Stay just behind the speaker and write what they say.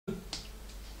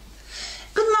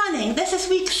morning. This is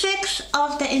week 6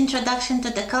 of the Introduction to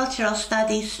the Cultural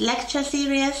Studies lecture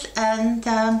series, and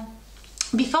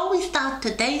before we start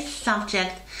today's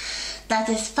subject, that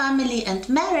is family and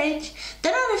marriage,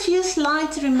 there are a few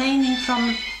slides remaining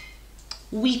from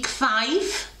week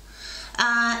 5.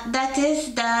 That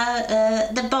is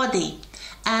the body.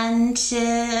 And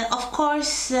of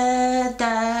course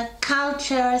the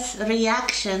culture's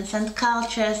reactions and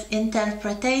culture's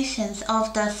interpretations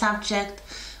of the subject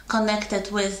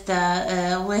connected with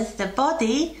the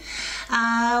body.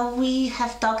 We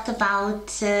have talked about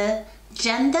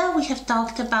gender, we have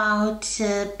talked about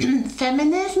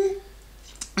feminism.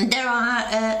 There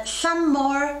are some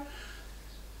more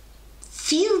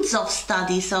fields of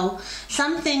study, so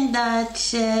something that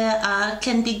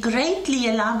can be greatly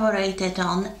elaborated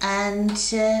on, and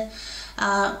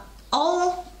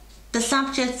all the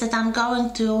subjects that I'm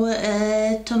going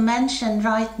to mention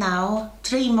right now,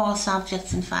 3 more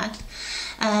subjects in fact,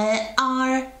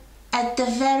 are at the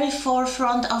very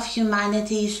forefront of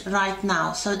humanities right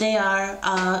now. So they are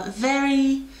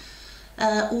very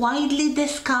widely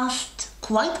discussed,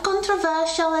 quite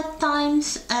controversial at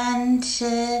times, and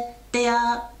they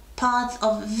are parts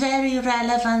of very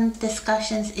relevant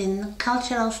discussions in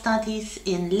cultural studies,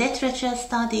 in literature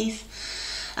studies,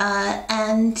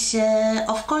 and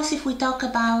of course if we talk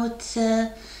about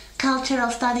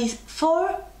cultural studies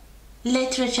for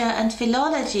literature and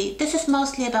philology, this is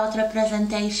mostly about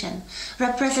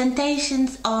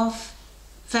representations of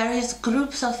various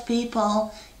groups of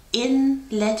people in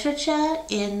literature,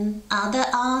 in other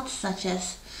arts such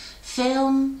as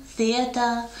film,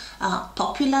 theatre,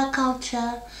 popular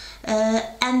culture,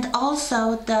 and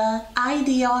also the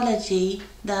ideology,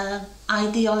 the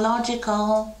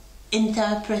ideological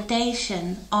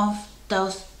interpretation of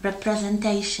those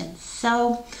representations.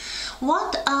 So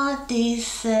what are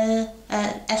these,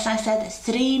 as I said,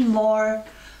 3 more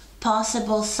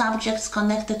possible subjects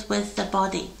connected with the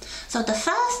body? So the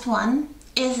first one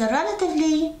is a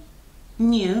relatively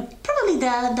new, probably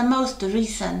the most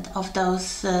recent of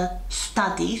those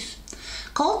studies,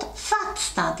 called fat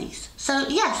studies. So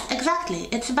yes, exactly,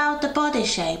 it's about the body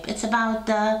shape, it's about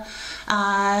the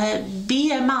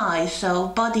BMI, so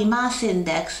body mass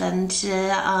index, and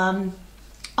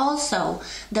also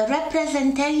the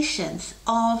representations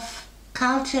of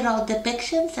cultural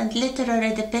depictions and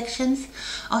literary depictions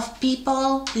of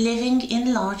people living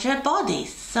in larger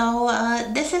bodies. So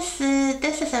this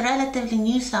is a relatively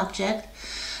new subject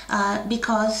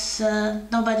because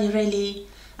nobody really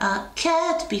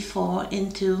cared before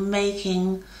into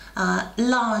making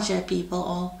larger people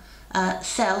or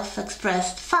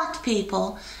self-expressed fat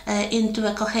people into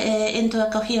a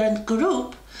coherent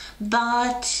group.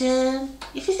 But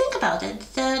if you think about it,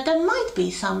 there might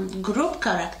be some group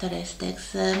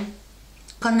characteristics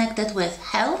connected with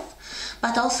health,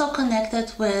 but also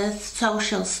connected with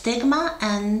social stigma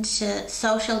and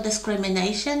social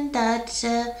discrimination that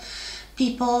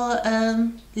people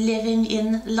living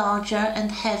in larger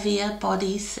and heavier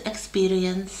bodies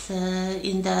experience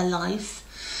in their lives.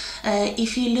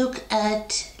 If you look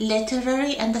at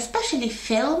literary and especially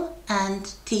film and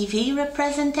TV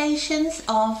representations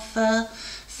of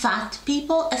fat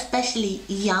people, especially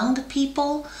young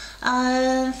people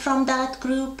from that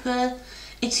group,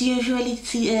 it's usually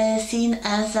seen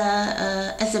as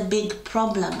a big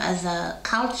problem, as a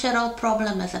cultural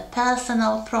problem, as a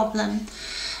personal problem.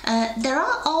 There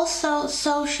are also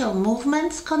social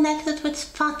movements connected with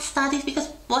fat studies, because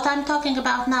what I'm talking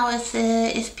about now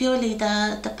is purely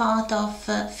the part of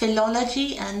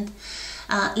philology and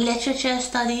literature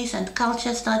studies and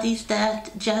culture studies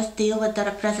that just deal with the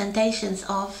representations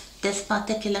of this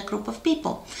particular group of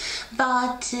people.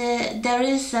 But there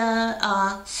is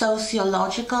a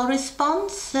sociological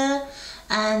response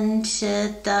and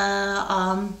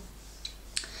the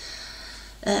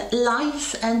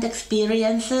lives and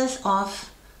experiences of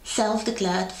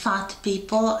self-declared fat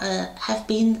people have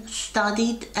been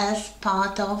studied as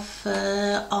part of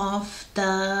the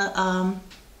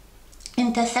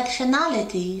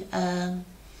intersectionality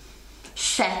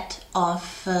set of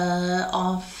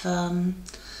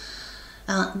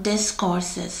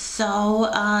discourses. So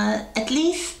at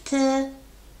least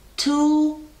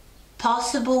 2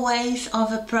 possible ways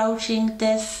of approaching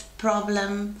this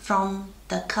problem from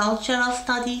the cultural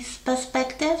studies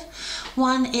perspective.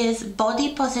 One is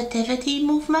body positivity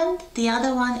movement, the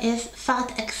other one is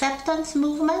fat acceptance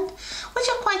movement, which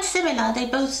are quite similar. They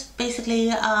both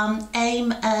basically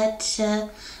aim at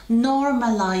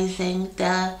normalizing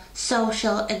the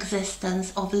social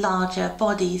existence of larger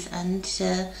bodies and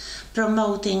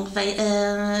promoting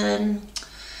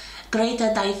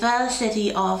greater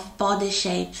diversity of body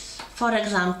shapes, for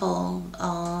example,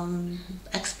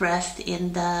 expressed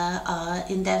in the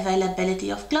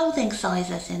availability of clothing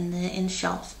sizes in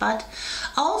shops, but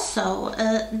also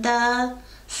the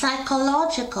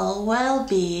psychological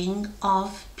well-being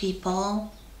of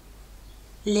people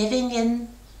living in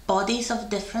bodies of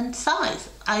different size,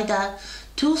 either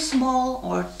too small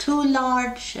or too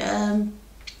large,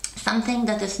 something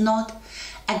that is not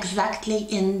exactly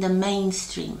in the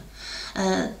mainstream.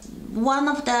 One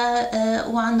of the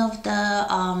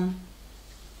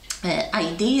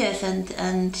ideas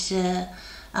and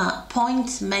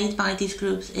points made by these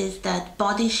groups is that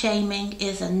body shaming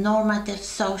is a normative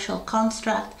social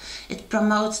construct. It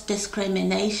promotes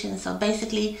discrimination. So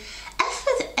basically, as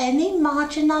with any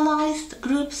marginalized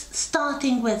groups,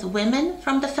 starting with women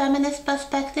from the feminist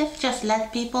perspective, just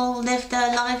let people live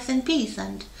their lives in peace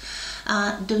and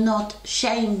do not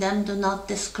shame them, do not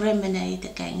discriminate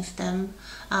against them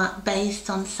based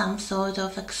on some sort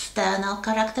of external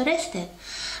characteristic.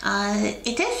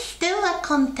 It is still a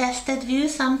contested view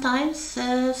sometimes,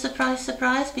 surprise,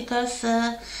 surprise, because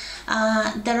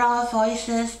there are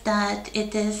voices that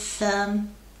it is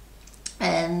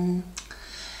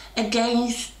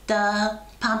against the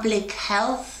public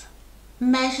health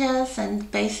measures,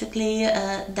 and basically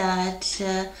that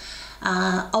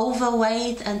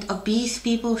overweight and obese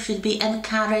people should be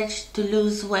encouraged to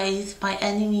lose weight by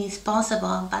any means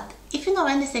possible. But if you know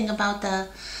anything about the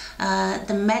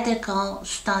medical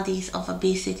studies of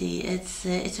obesity, it's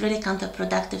really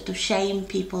counterproductive to shame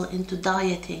people into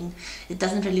dieting. It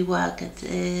doesn't really work.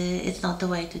 It's not the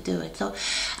way to do it. So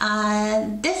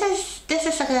this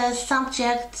is a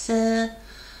subject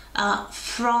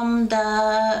from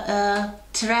the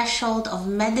threshold of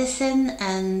medicine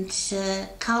and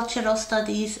cultural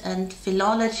studies and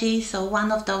philology. So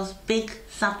one of those big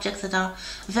subjects that are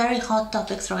very hot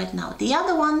topics right now. The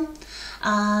other one,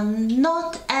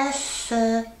 not as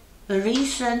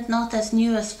recent, not as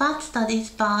new as fat studies,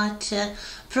 but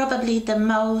probably the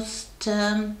most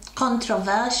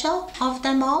controversial of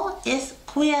them all is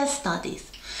queer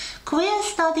studies. Queer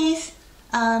studies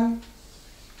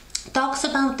talks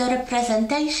about the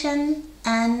representation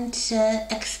and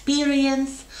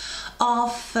experience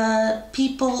of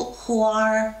people who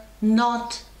are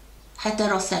not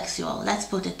heterosexual, let's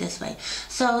put it this way.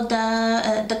 So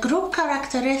the group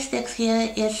characteristics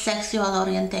here is sexual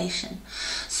orientation.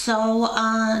 So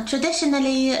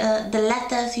traditionally the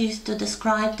letters used to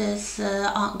describe this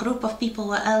group of people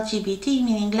were LGBT,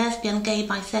 meaning lesbian, gay,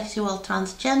 bisexual,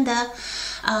 transgender.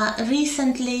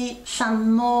 Recently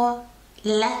some more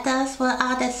letters were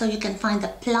added, so you can find a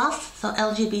plus, so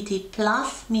LGBT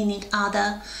plus, meaning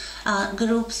other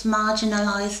groups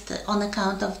marginalized on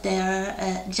account of their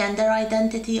gender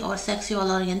identity or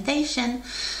sexual orientation.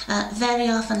 Very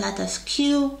often letters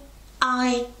Q,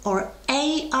 I or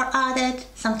A are added,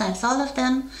 sometimes all of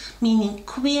them, meaning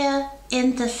queer,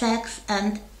 intersex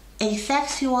and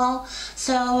asexual.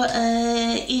 So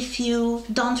if you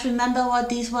don't remember what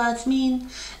these words mean,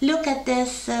 look at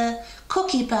this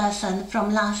cookie person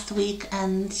from last week,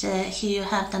 and here you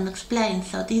have them explained.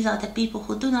 So these are the people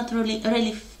who do not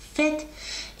really fit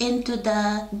into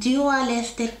the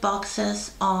dualistic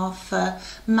boxes of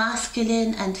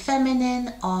masculine and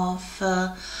feminine, of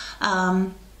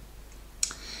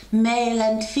male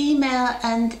and female,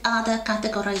 and other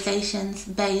categorizations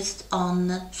based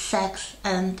on sex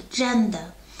and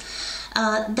gender.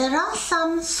 There are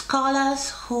some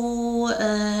scholars who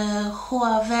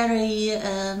are very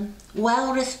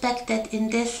well respected in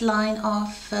this line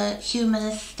of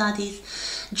humanist studies.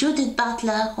 Judith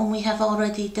Butler, whom we have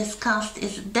already discussed,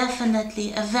 is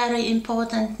definitely a very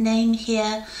important name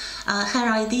here. Her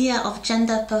idea of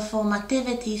gender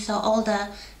performativity, so all the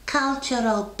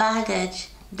cultural baggage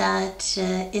that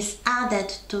is added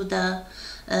to the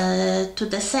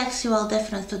sexual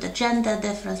difference, to the gender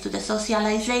difference, to the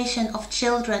socialization of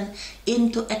children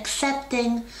into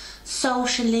accepting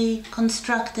socially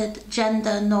constructed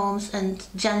gender norms and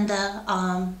gender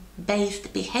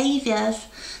based behaviors.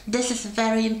 This is a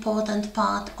very important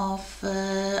part of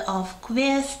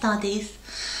queer studies,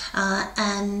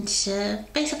 and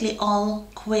basically all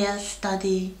queer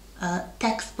study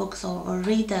textbooks or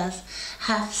readers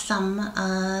have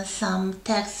some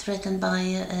texts written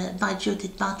by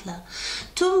Judith Butler.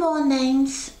 Two more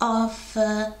names of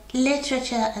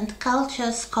literature and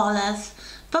culture scholars,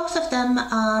 both of them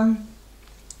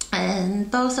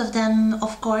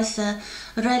of course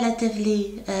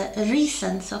relatively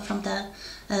recent, so from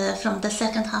the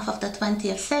second half of the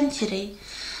 20th century.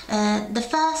 The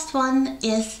first one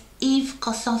is Eve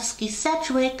Kosowski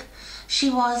Sedgwick. She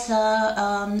was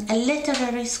a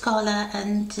literary scholar,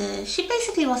 and she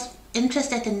basically was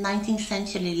interested in 19th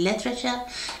century literature,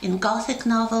 in Gothic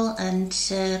novel and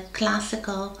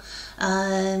classical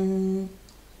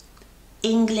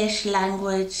English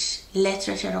language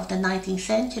literature of the 19th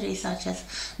century, such as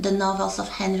the novels of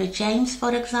Henry James,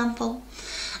 for example.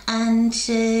 And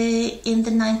in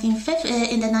the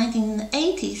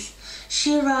 1980s,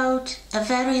 she wrote a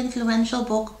very influential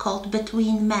book called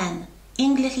Between Men,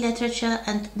 English Literature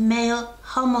and Male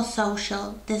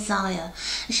Homosocial Desire.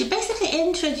 She basically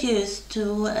introduced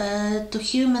to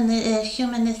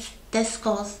humanist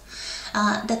discourse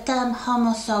the term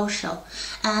homosocial,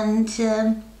 and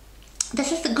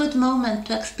this is a good moment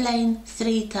to explain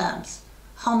three terms: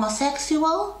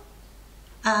 homosexual,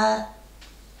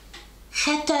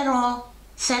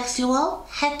 heterosexual,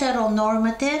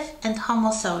 heteronormative, and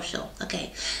homosocial.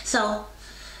 Okay, so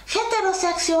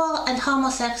heterosexual and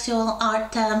homosexual are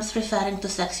terms referring to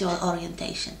sexual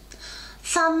orientation.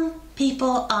 Some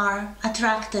people are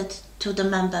attracted to the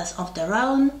members of their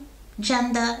own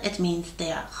gender, it means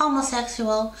they are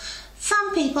homosexual.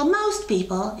 Some people, most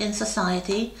people in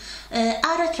society,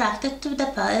 are attracted to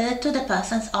the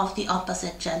persons of the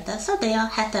opposite gender, so they are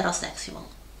heterosexual.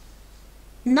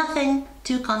 Nothing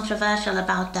too controversial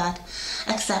about that,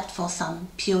 except for some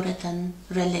Puritan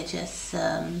religious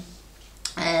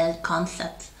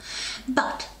concepts.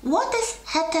 But what is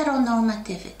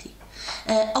heteronormativity?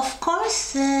 Of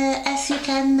course, as you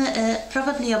can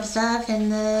probably observe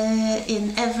in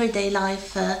everyday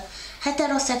life,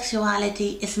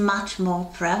 heterosexuality is much more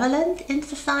prevalent in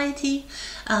society.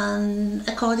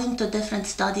 According to different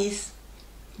studies,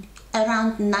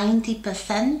 around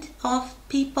 90% of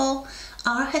people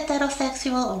are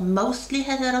heterosexual, or mostly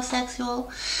heterosexual,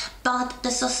 but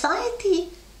the society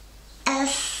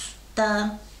as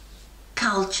the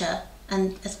culture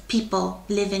and as people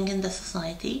living in the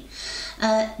society,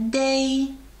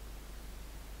 they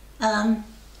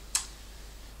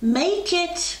make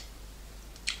it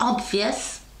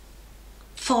obvious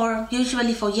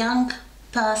usually for young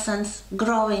persons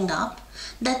growing up,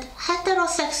 that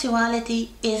heterosexuality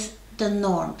is the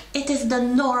norm. It is the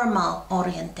normal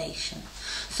orientation.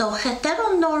 So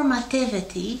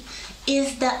heteronormativity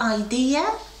is the idea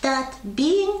that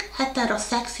being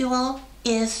heterosexual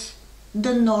is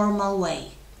the normal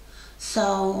way.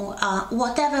 So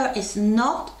whatever is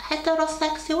not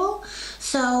heterosexual,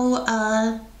 so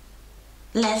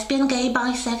lesbian, gay,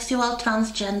 bisexual,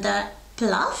 transgender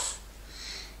plus,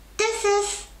 this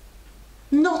is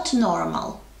not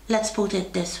normal. Let's put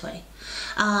it this way.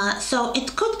 So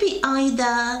it could be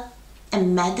either a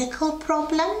medical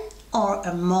problem or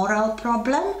a moral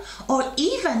problem, or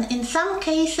even in some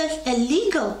cases a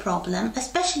legal problem,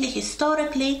 especially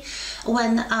historically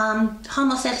when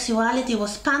homosexuality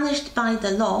was punished by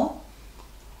the law.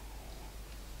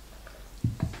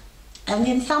 And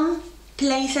in some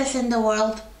places in the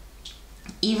world,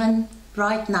 even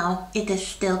right now, it is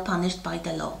still punished by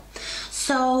the law.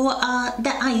 So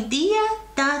the idea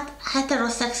that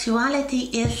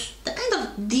heterosexuality is the kind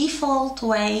of default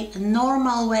way, the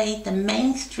normal way, the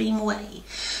mainstream way.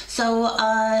 So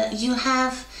you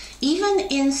have, even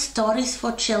in stories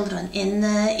for children, in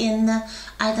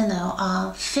I don't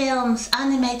know, films,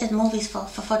 animated movies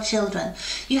for children,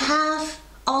 you have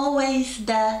always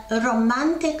the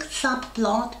romantic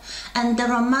subplot, and the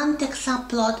romantic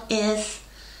subplot is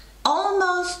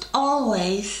almost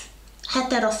always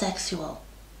heterosexual.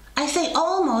 I say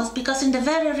almost because in the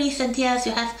very recent years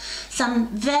you have some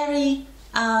very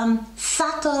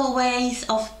subtle ways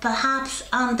of perhaps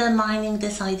undermining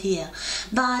this idea.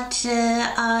 But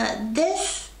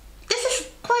this is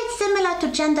quite similar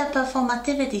to gender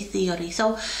performativity theory.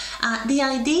 So the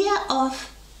idea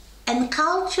of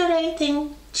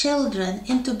enculturating children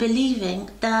into believing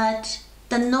that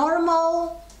the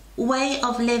normal way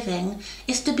of living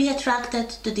is to be attracted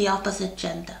to the opposite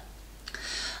gender,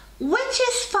 which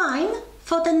is fine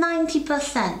for the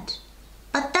 90%,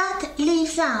 but that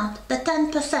leaves out the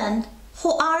 10%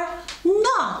 who are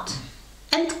not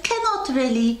and cannot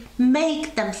really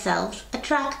make themselves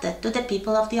attracted to the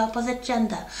people of the opposite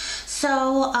gender.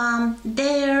 So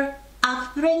their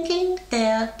upbringing,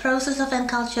 their process of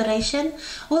enculturation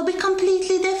will be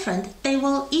completely different. They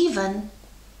will even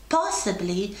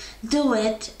possibly do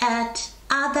it at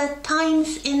other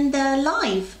times in their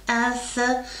life as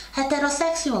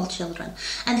heterosexual children.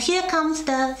 And here comes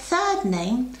the third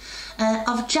name,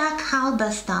 of Jack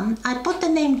Halberstam. I put the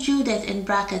name Judith in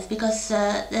brackets because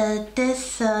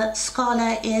this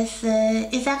scholar is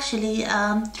actually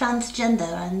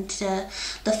transgender, and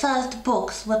the first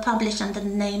books were published under the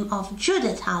name of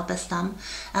Judith Halberstam.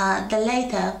 The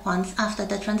later ones, after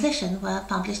the transition, were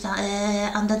published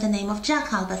under the name of Jack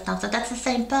Halberstam. So that's the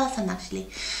same person, actually,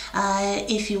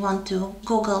 if you want to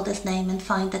Google this name and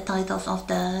find the titles of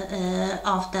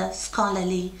the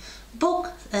scholarly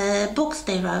books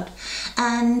they wrote.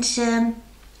 And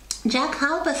Jack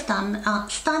Halberstam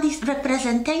studies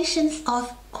representations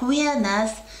of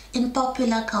queerness in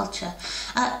popular culture.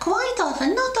 Quite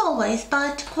often, not always,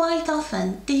 but quite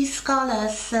often, these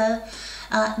scholars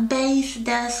base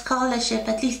their scholarship,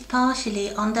 at least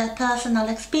partially, on their personal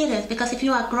experience, because if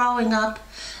you are growing up,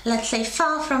 let's say,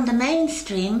 far from the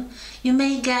mainstream, you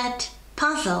may get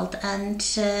puzzled and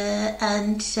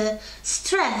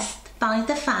stressed by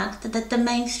the fact that the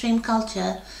mainstream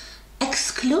culture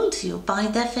excludes you by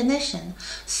definition.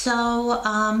 So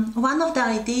one of the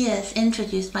ideas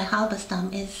introduced by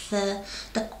Halberstam is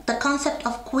the concept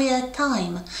of queer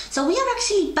time. So we are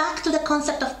actually back to the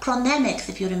concept of chronemics,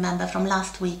 if you remember from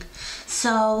last week.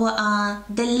 So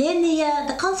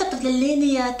the concept of the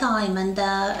linear time and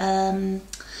the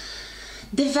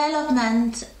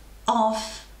development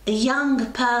of a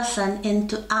young person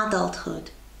into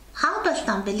adulthood.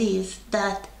 Halberstam believes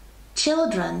that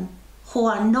children who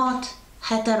are not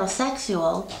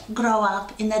heterosexual grow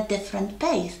up in a different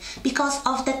pace because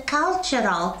of the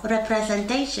cultural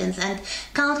representations and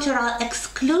cultural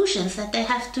exclusions that they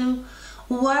have to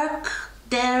work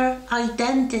their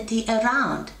identity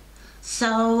around.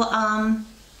 So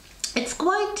it's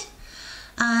quite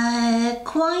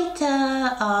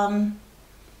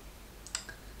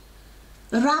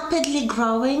rapidly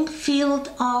growing field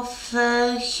of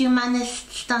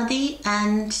humanist study,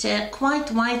 and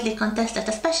quite widely contested,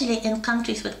 especially in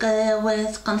countries with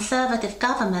conservative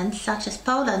governments such as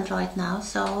Poland right now.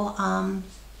 So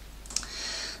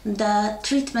the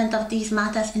treatment of these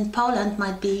matters in Poland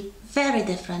might be very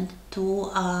different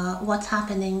to what's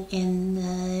happening in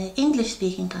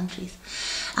English-speaking countries.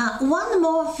 One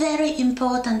more very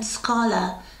important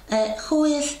scholar who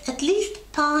is at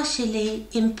least partially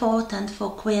important for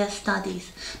queer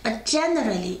studies, but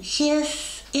generally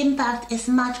his impact is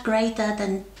much greater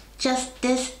than just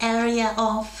this area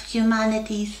of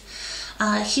humanities.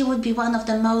 He would be one of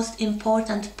the most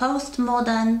important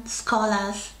postmodern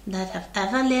scholars that have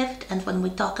ever lived, and when we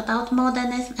talk about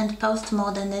modernism and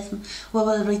postmodernism, we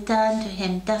will return to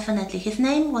him definitely. His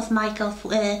name was Michel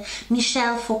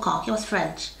Foucault. He was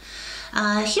French.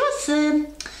 He was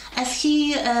as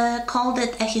he called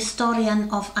it, a historian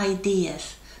of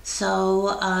ideas.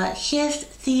 So his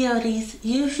theories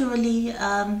usually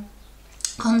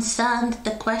concerned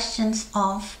the questions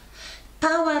of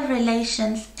power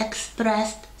relations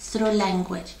expressed through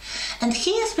language. And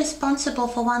he is responsible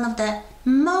for one of the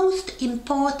most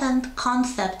important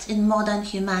concepts in modern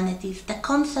humanities, the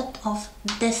concept of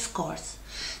discourse.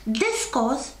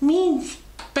 Discourse means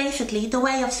basically the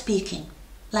way of speaking,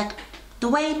 like the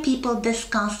way people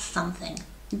discuss something,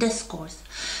 discourse.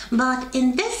 But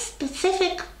in this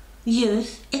specific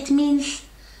use, it means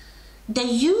the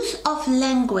use of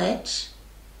language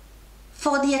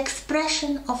for the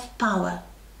expression of power.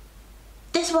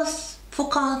 This was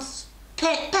Foucault's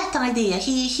pet idea.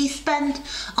 He spent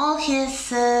all his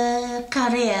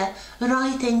career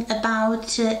writing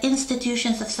about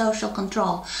institutions of social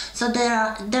control. So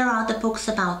there are the books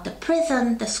about the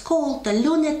prison, the school, the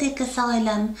lunatic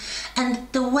asylum, and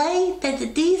the way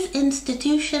that these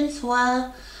institutions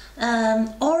were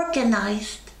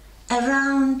organized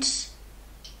around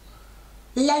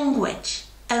language,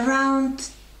 around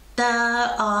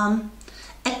the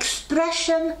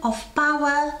expression of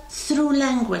power through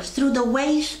language, through the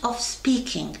ways of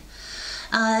speaking.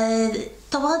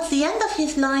 Towards the end of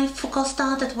his life, Foucault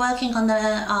started working on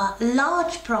a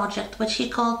large project which he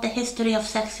called The History of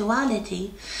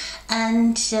Sexuality.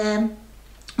 And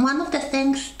one of the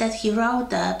things that he wrote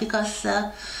there, because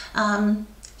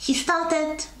he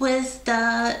started with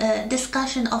the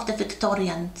discussion of the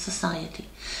Victorian society.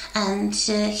 And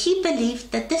he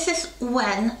believed that this is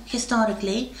when,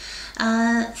 historically,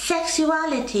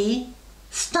 sexuality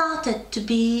started to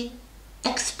be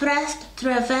expressed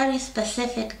through a very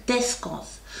specific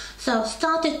discourse. So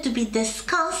started to be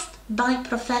discussed by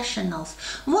professionals.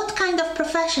 What kind of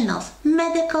professionals?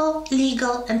 Medical,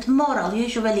 legal and moral,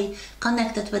 usually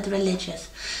connected with religious.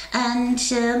 And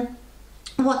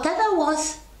whatever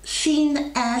was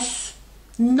seen as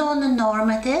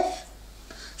non-normative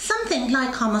something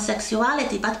like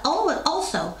homosexuality, but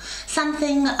also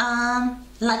something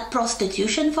like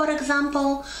prostitution, for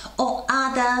example, or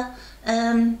other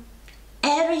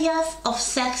areas of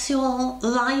sexual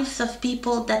lives of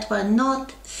people that were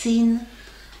not seen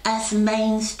as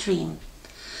mainstream.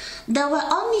 There were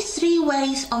only three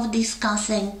ways of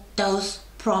discussing those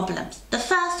problems. The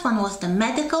first one was the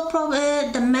medical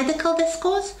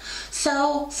discourse.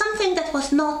 So something that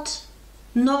was not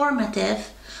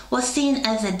normative was seen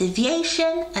as a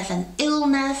deviation, as an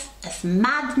illness, as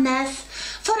madness.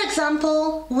 For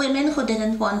example, women who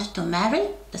didn't want to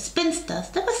marry, the spinsters,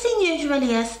 they were seen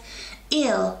usually as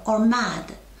ill or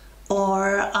mad,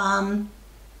 or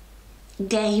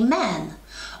gay men,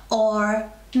 or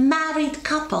married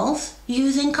couples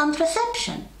using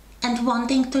contraception and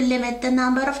wanting to limit the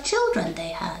number of children they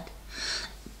had.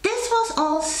 This was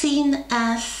all seen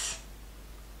as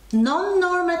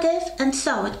non-normative, and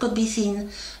so it could be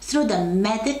seen through the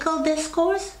medical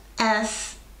discourse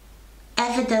as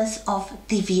evidence of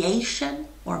deviation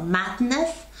or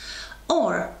madness,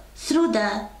 or through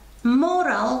the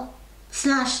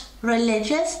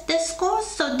moral/religious discourse.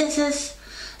 So this is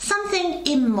something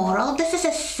immoral, this is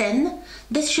a sin,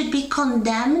 this should be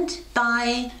condemned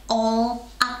by all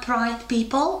upright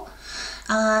people.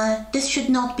 This should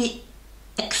not be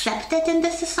accepted in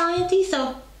the society.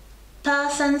 So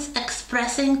persons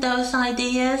expressing those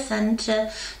ideas and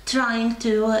trying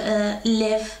to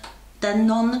live the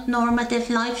non-normative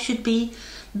life should be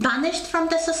banished from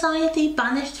the society,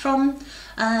 banished from,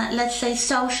 let's say,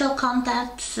 social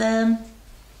contacts, and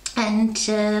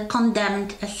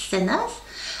condemned as sinners.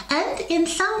 And in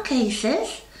some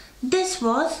cases, this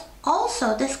was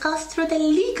also discussed through the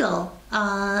legal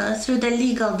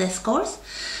discourse,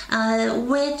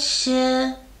 which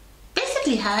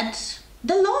basically had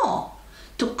the law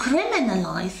to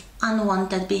criminalize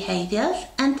unwanted behaviors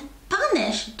and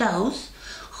punish those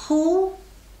who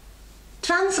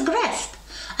transgressed.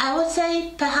 I would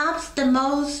say perhaps the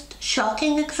most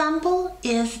shocking example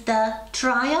is the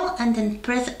trial and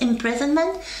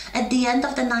imprisonment at the end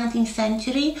of the 19th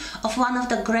century of one of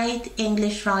the great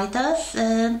English writers,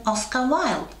 Oscar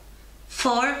Wilde,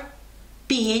 for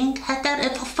being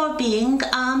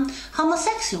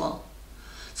homosexual.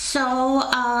 So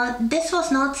this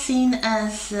was not seen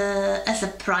as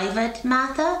a private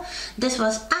matter. This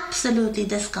was absolutely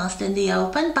discussed in the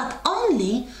open, but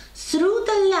only through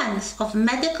the lens of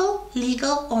medical,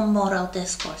 legal, or moral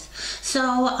discourse.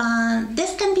 So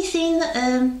this can be seen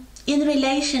in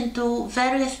relation to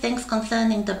various things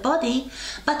concerning the body,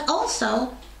 but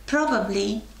also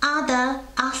probably other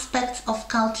aspects of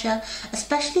culture,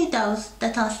 especially those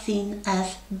that are seen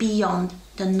as beyond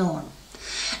the norm.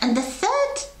 And the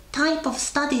third type of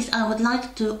studies I would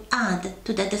like to add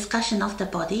to the discussion of the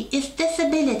body is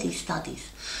disability studies.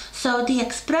 So the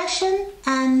expression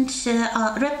and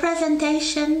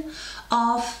representation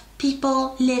of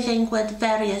people living with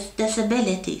various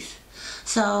disabilities.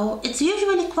 So it's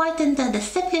usually quite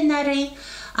interdisciplinary.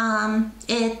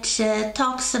 It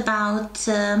talks about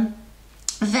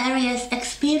various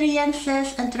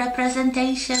experiences and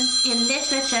representations in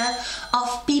literature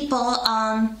of people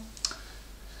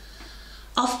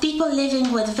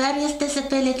living with various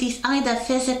disabilities, either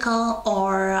physical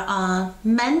or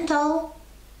mental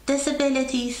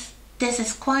disabilities. This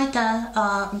is quite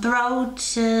a broad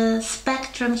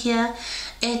spectrum here.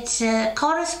 It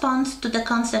corresponds to the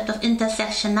concept of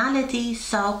intersectionality,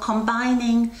 so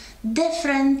combining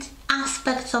different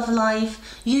aspects of life,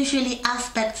 usually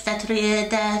aspects that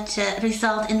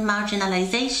result in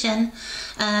marginalization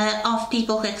of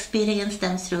people who experience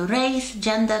them through race,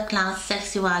 gender, class,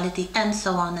 sexuality, and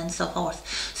so on and so forth.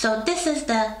 So this is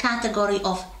the category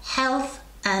of health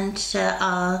and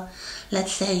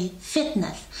let's say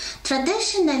fitness.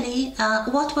 Traditionally,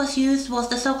 what was used was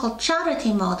the so-called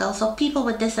charity model, so people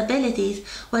with disabilities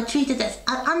were treated as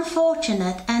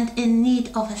unfortunate and in need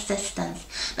of assistance.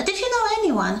 But if you know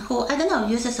anyone who, I don't know,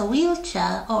 uses a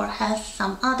wheelchair or has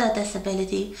some other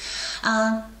disability,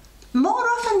 more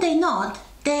often than not,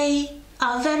 they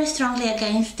are very strongly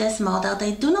against this model.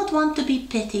 They do not want to be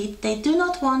pitied, they do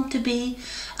not want to be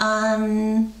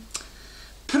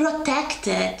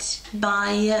protected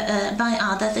by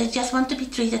others. They just want to be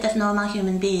treated as normal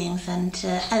human beings and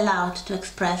allowed to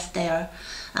express their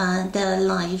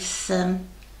lives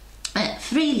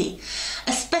freely.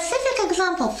 A specific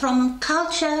example from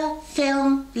culture,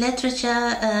 film,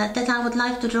 literature that I would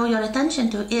like to draw your attention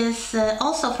to is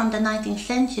also from the 19th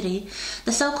century,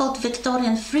 the so-called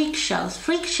Victorian freak shows.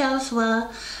 Freak shows were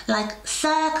like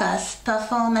circus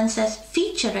performances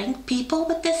featuring people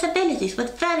with disabilities,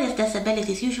 with various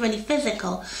disabilities, usually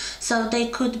physical. So they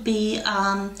could be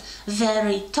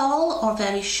very tall or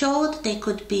very short. They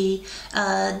could be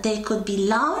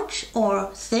large or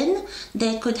thin.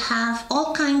 They could have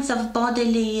all kinds of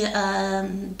bodily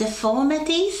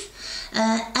deformities,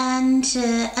 and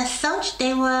as such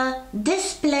they were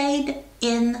displayed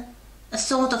in a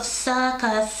sort of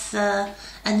circus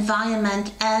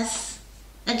environment as,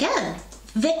 again,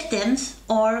 victims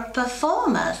or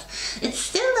performers. It's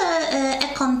still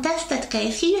a contested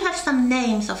case. Here you have some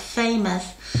names of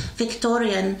famous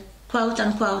Victorian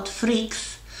quote-unquote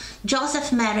freaks.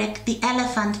 Joseph Merrick, the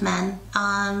Elephant Man,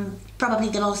 probably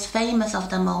the most famous of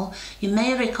them all. You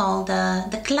may recall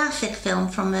the classic film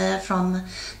from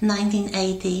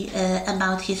 1980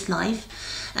 about his life.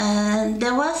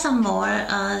 There were some more,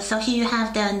 so here you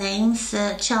have their names.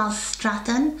 Charles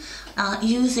Stratton,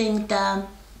 using the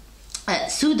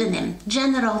pseudonym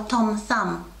General Tom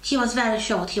Thumb. He was very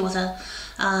short. He was a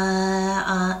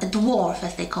dwarf,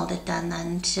 as they called it then,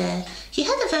 and he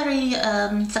had a very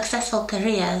successful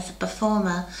career as a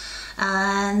performer.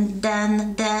 And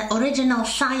then the original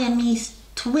Siamese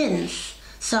twins,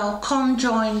 so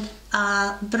conjoined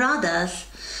brothers,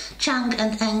 Chang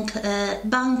and Eng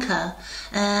Bunker,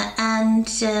 and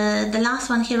the last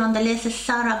one here on the list is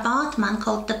Sarah Bartman,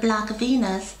 called the Black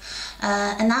Venus,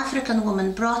 an African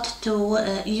woman brought to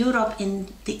Europe in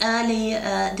the early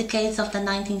decades of the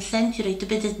 19th century to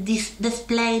be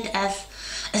displayed as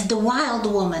the wild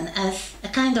woman, as a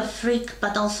kind of freak,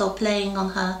 but also playing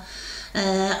on her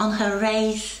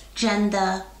race,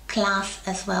 gender, class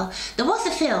as well. There was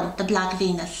a film, The Black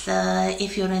Venus,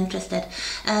 if you're interested,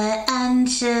 and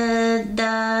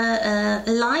the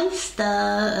lives,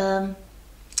 the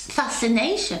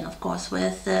fascination, of course,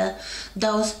 with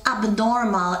those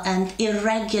abnormal and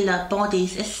irregular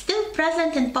bodies is still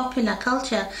present in popular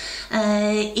culture.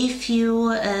 If you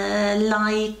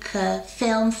like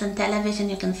films and television,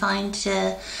 you can find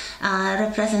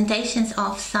representations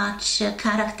of such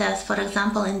characters, for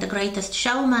example, in The Greatest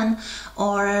Showman,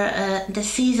 or the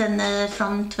season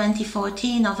from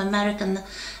 2014 of American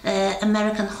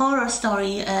Horror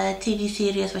Story TV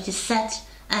series, which is set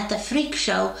at a freak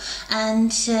show. And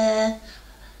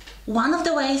one of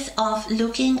the ways of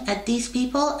looking at these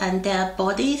people and their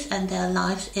bodies and their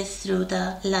lives is through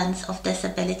the lens of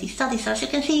disability studies. So as you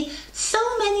can see, so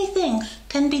many things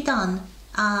can be done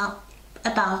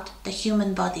about the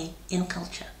human body in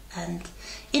culture. And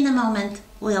in a moment,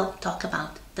 we'll talk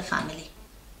about the family.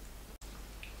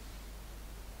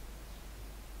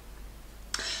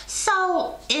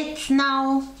 So it's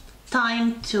now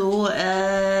time to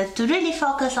really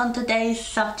focus on today's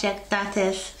subject, that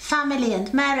is family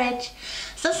and marriage.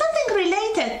 So something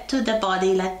related to the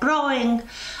body, like growing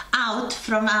out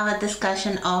from our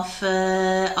discussion of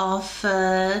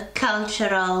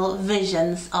cultural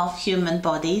visions of human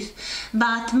bodies,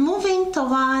 but moving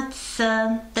towards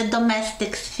the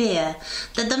domestic sphere.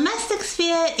 The domestic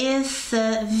sphere is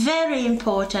very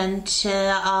important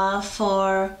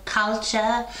for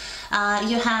culture.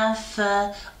 You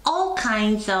have all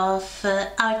kinds of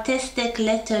artistic,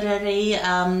 literary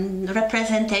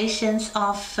representations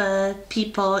of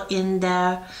people in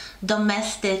their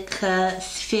domestic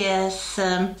spheres.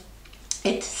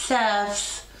 It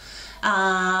serves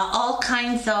all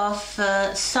kinds of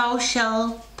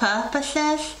social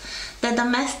purposes. The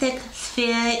domestic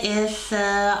sphere is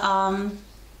a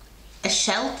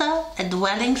shelter, a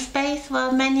dwelling space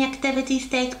where many activities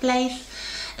take place.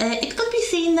 It could be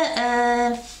seen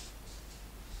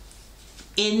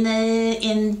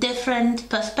in different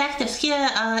perspectives. Here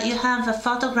you have a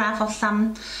photograph of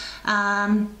some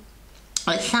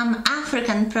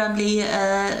African, probably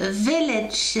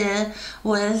village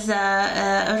with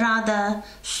a rather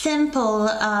simple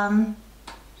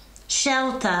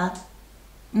shelter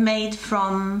made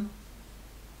from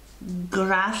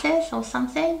grasses or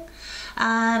something,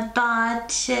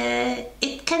 but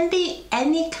it can be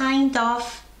any kind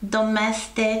of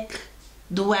domestic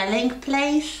dwelling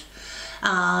place.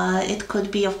 It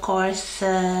could be, of course,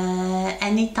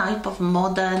 any type of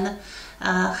modern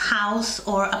house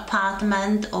or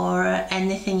apartment or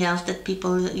anything else that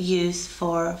people use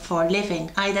for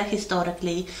living, either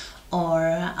historically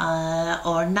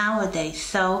or nowadays.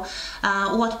 So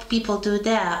what people do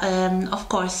there, of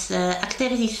course,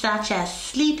 activities such as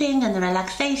sleeping and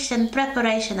relaxation,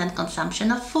 preparation and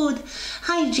consumption of food,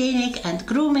 hygienic and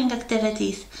grooming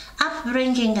activities,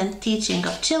 upbringing and teaching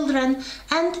of children,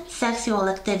 and sexual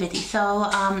activity. So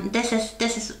this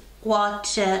is what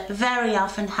very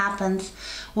often happens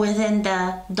within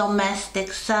the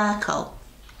domestic circle.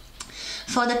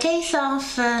 For the case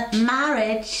of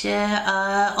marriage,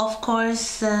 of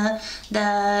course,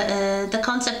 the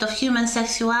concept of human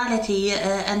sexuality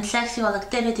and sexual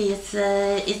activity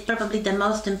is probably the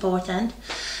most important.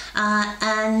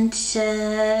 And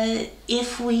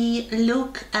if we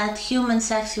look at human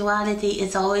sexuality,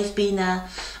 it's always been a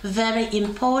very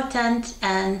important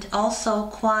and also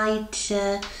quite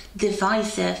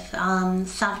divisive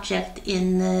subject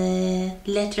in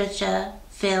literature,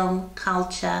 film,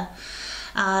 culture.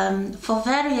 For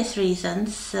various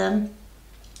reasons.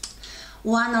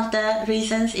 One of the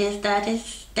reasons is that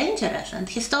it's dangerous, and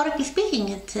historically speaking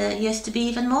it used to be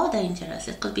even more dangerous.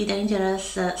 It could be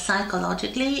dangerous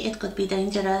psychologically, it could be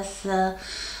dangerous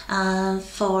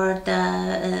for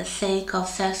the sake of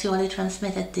sexually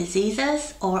transmitted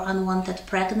diseases or unwanted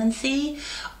pregnancy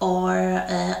or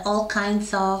all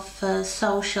kinds of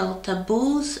social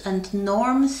taboos and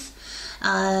norms.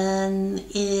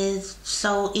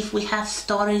 So if we have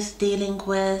stories dealing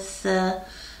with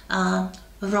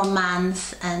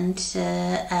romance and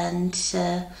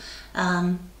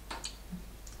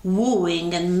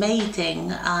wooing and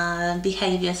mating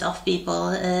behaviors of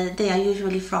people, they are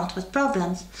usually fraught with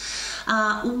problems.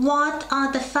 What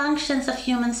are the functions of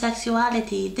human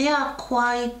sexuality? They are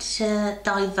quite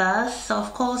diverse. So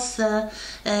of course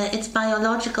it's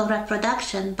biological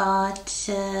reproduction, but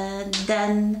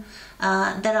then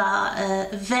there are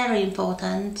very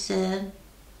important,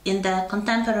 in the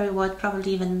contemporary world,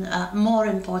 probably even more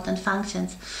important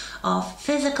functions of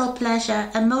physical pleasure,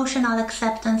 emotional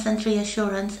acceptance and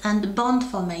reassurance, and bond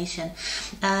formation.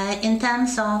 In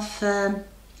terms of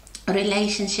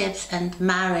relationships and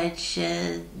marriage,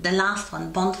 the last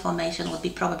one, bond formation, would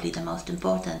be probably the most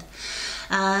important.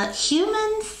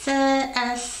 Humans,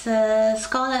 as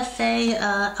scholars say,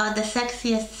 are the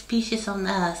sexiest species on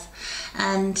earth,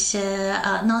 and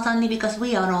not only because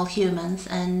we are all humans,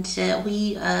 and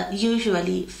we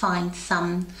usually find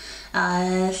some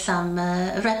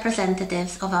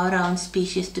representatives of our own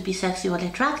species to be sexually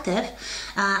attractive,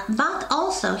 but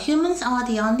also humans are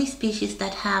the only species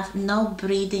that have no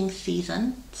breeding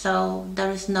season. So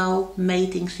there is no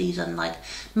mating season like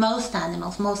most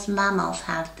animals, most mammals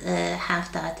have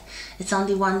that. It's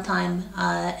only one time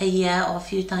a year or a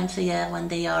few times a year when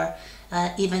they are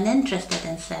even interested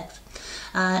in sex.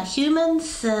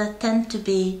 Humans tend to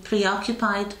be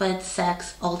preoccupied with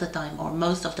sex all the time, or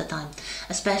most of the time,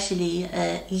 especially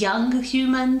young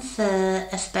humans,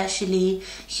 especially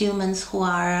humans who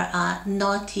are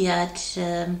not yet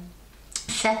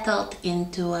settled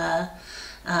into a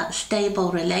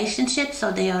stable relationship,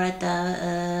 so they are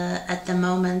at the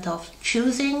moment of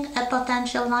choosing a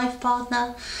potential life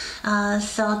partner.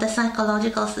 So the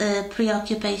psychological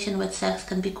preoccupation with sex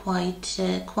can be quite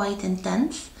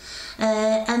intense.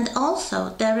 And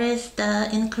also there is the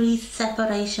increased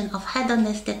separation of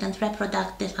hedonistic and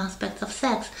reproductive aspects of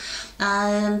sex,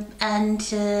 and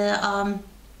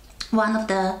one of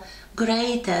the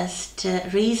greatest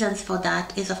reasons for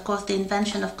that is of course the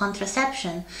invention of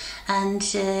contraception. And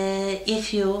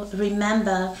if you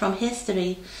remember from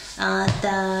history,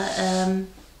 the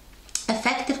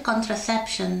effective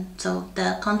contraception, so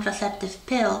the contraceptive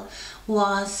pill,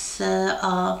 was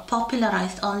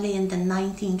popularized only in the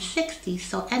 1960s,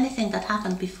 so anything that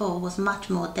happened before was much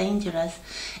more dangerous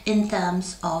in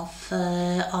terms of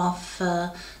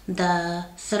the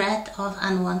threat of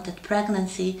unwanted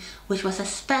pregnancy, which was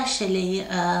especially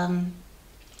a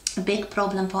big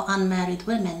problem for unmarried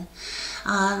women.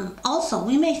 Also,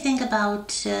 we may think about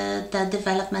the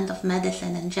development of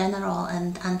medicine in general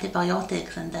and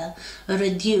antibiotics and the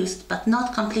reduced but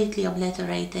not completely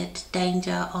obliterated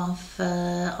danger of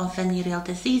venereal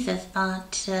diseases,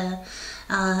 but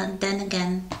then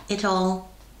again it all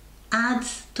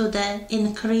adds to the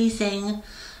increasing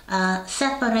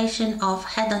separation of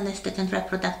hedonistic and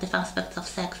reproductive aspects of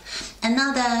sex.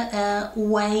 Another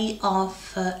way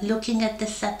of looking at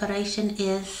this separation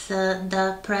is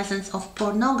the presence of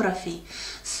pornography.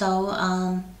 So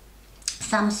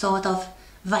some sort of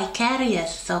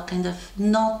vicarious, so kind of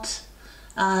not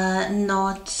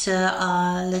let's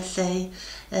say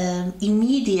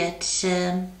immediate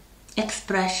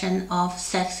expression of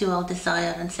sexual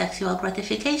desire and sexual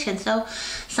gratification. So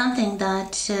something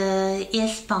that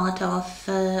is part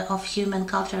of human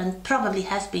culture and probably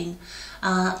has been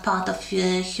part of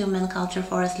human culture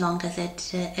for as long as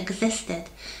it existed.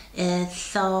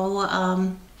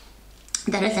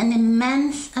 There is an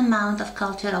immense amount of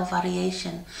cultural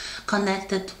variation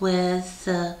connected with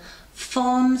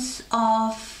forms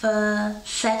of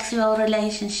sexual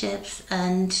relationships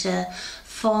and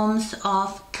forms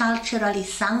of culturally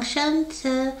sanctioned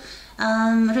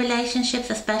relationships,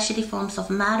 especially forms of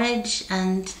marriage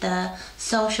and the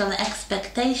social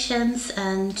expectations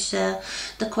and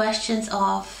the questions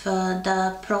of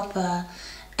the proper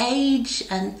age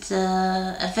and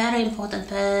a very important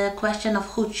question of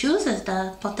who chooses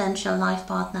the potential life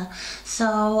partner.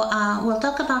 So we'll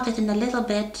talk about it in a little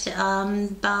bit,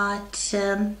 but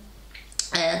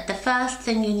the first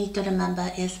thing you need to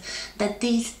remember is that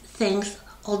these things,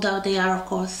 although they are of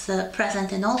course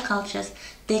present in all cultures,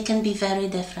 they can be very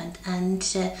different, and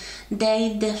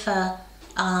they differ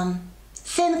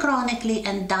synchronically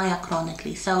and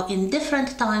diachronically. So in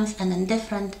different times and in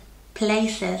different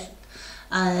places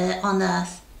on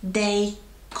Earth, they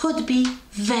could be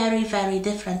very, very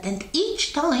different, and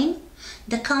each time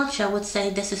the culture would say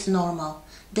this is normal,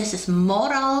 this is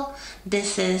moral,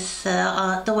 this is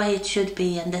the way it should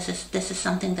be, and this is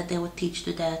something that they would teach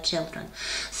to their children.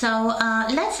 So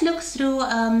let's look through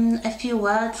a few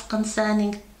words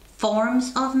concerning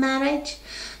forms of marriage.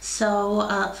 So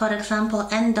for example,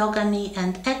 endogamy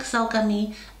and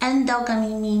exogamy.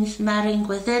 Endogamy means marrying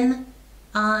within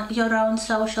your own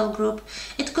social group.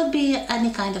 It could be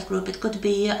any kind of group. It could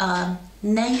be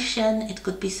nation, it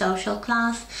could be social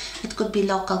class, it could be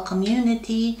local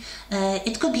community,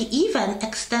 it could be even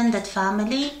extended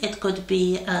family, it could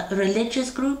be a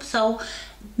religious group. So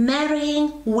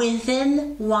marrying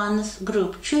within one's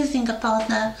group, choosing a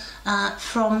partner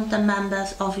from the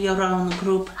members of your own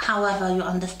group, however you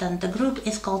understand the group,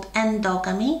 is called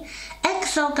endogamy.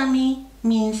 Exogamy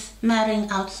means marrying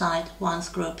outside one's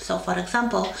group. So for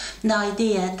example, the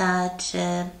idea that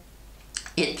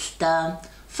it's the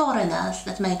foreigners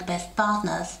that make best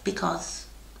partners because,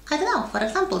 I don't know, for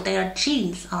example, their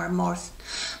genes are most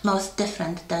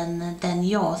different than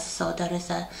yours, so there is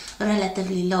a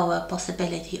relatively lower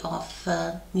possibility of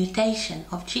mutation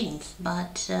of genes.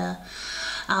 But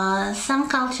some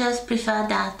cultures prefer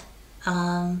that.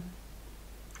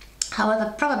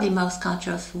 However, probably most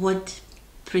cultures would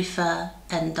prefer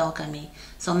endogamy,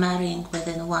 so marrying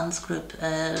within one's group,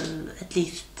 at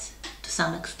least to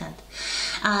some extent.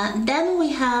 Then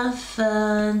we have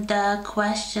the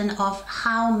question of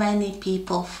how many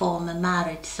people form a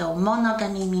marriage. So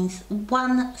monogamy means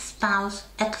one spouse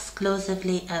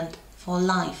exclusively and for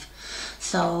life.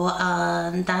 So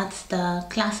that's the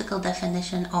classical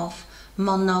definition of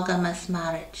monogamous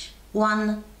marriage.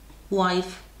 One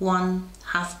wife, one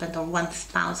husband, or one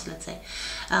spouse, let's say,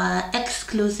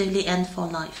 exclusively and for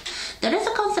life. There is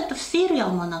a concept of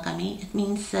serial monogamy. It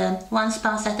means one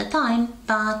spouse at a time,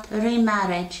 but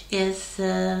remarriage is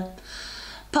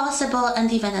possible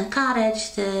and even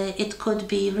encouraged. It could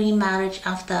be remarriage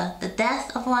after the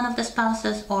death of one of the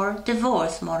spouses or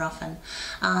divorce more often.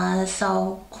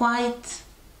 So quite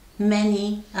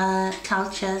many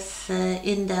cultures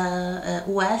in the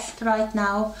West right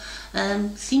now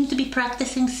seem to be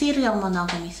practicing serial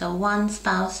monogamy, so one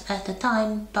spouse at a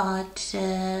time, but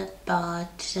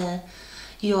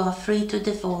you are free to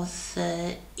divorce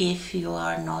if you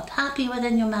are not happy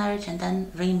within your marriage, and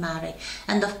then remarry.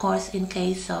 And of course, in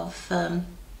case of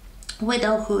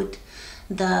widowhood,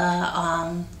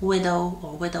 the widow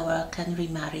or widower can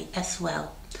remarry as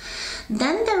well.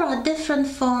 Then there are different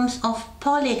forms of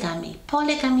polygamy.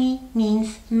 Polygamy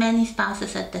means many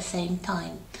spouses at the same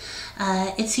time.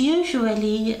 It's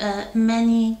usually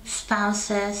many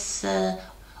spouses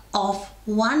of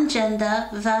one gender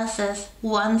versus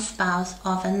one spouse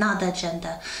of another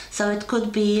gender. So it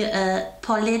could be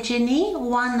polygyny,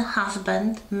 one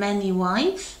husband, many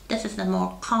wives. This is the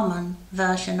more common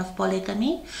version of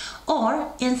polygamy.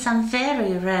 Or in some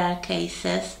very rare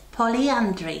cases,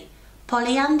 polyandry.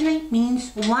 Polyandry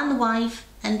means one wife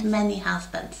and many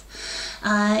husbands.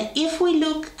 If we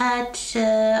look at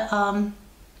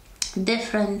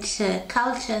different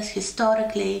cultures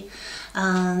historically,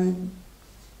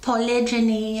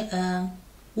 polygyny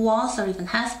was or even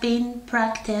has been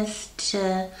practiced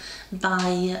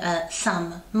by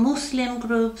some Muslim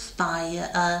groups,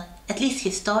 by at least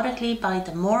historically, by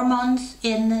the Mormons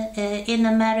in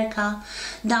America.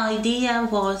 The idea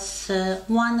was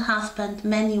one husband,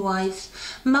 many wives,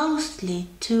 mostly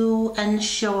to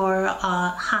ensure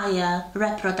higher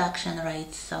reproduction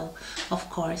rates. So, of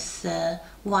course,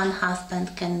 one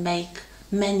husband can make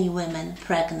many women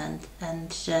pregnant,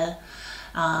 and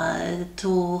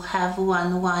to have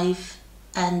one wife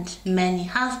and many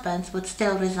husbands would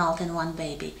still result in one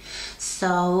baby.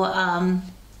 So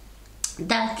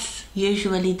that's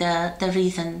usually the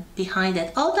reason behind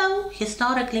it. Although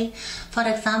historically, for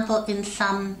example, in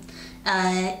some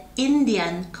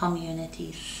Indian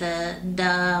communities,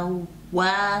 there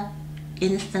were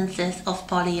instances of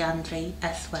polyandry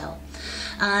as well.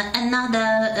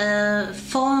 Another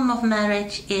form of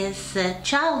marriage is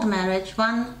child marriage.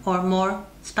 One or more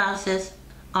spouses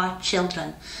are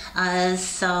children.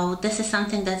 So this is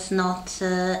something that's not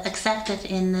accepted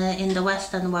in the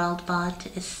Western world, but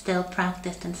is still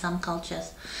practiced in some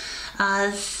cultures.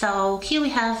 So here we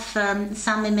have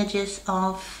some images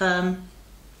of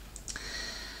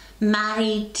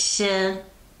married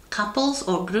couples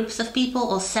or groups of people,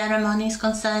 or ceremonies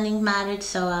concerning marriage.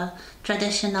 So a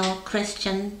traditional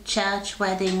Christian church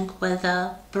wedding with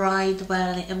a bride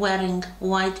wearing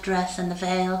white dress and a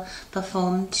veil,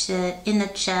 performed in a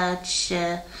church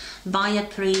by a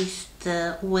priest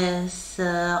with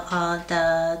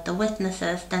the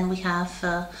witnesses. Then we have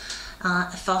a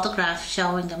photograph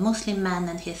showing a Muslim man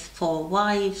and his 4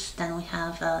 wives. Then we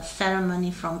have a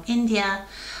ceremony from India,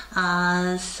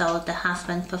 so the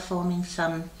husband performing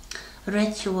some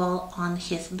ritual on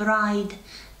his bride.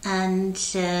 And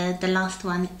the last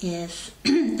one is,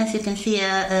 as you can see,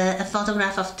 a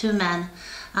photograph of 2 men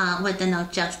with the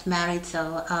note "just married,"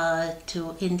 so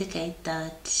to indicate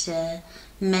that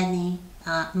many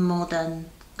modern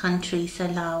countries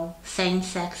allow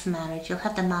same-sex marriage. You'll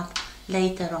have the map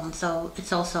later on, so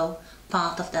it's also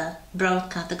part of the broad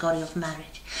category of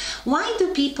marriage. Why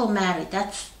do people marry?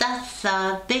 That's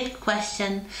a big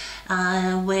question,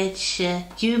 which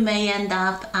you may end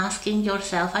up asking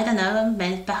yourself. I don't know,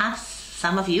 perhaps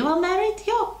some of you are married,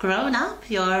 you're grown up,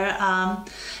 you're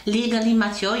legally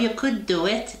mature, you could do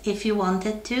it if you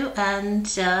wanted to, and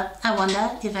I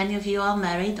wonder if any of you are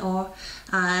married, or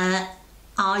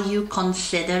are you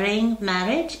considering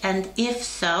marriage, and if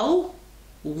so,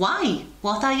 why?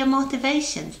 What are your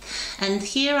motivations? And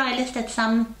here I listed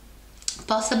some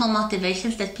possible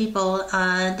motivations that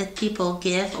people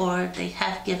give, or they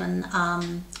have given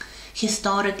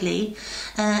historically.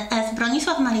 As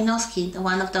Bronisław Malinowski,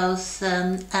 one of those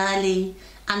early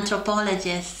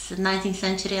anthropologists, 19th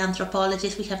century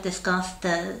anthropologists we have discussed,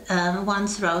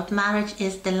 once wrote, marriage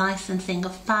is the licensing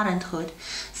of parenthood.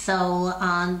 So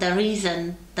the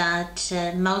reason that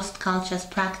most cultures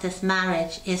practice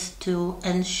marriage is to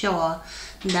ensure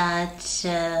that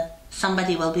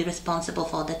somebody will be responsible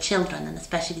for the children, and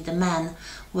especially the man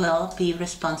will be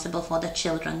responsible for the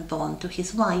children born to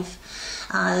his wife.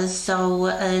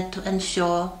 So to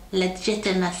ensure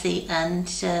legitimacy and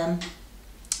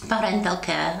parental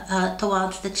care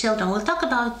towards the children. We'll talk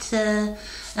about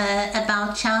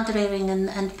child rearing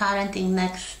and parenting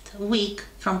next week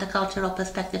from the cultural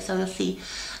perspective, so you'll see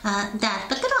that.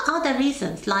 But there are other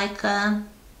reasons, like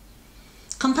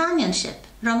companionship,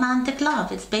 romantic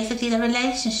love. It's basically the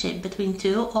relationship between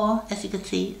 2, or as you can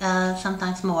see,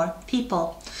 sometimes more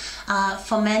people.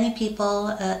 For many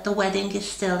people, the wedding is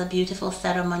still a beautiful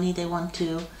ceremony. They want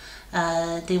to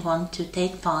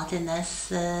take part in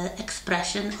this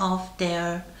expression of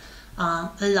their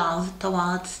love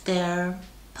towards their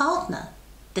partner.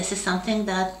 This is something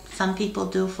that some people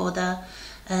do for the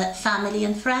family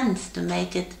and friends, to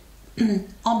make it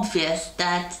obvious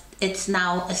that it's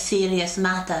now a serious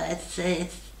matter. It's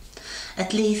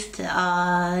at least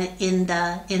in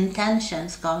the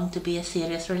intentions going to be a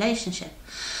serious relationship.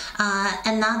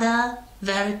 Another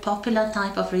very popular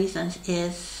type of reasons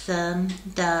is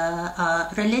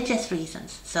the religious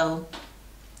reasons. So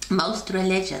most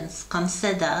religions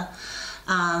consider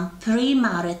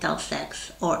premarital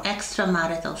sex or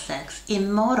extramarital sex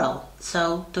immoral.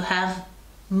 So to have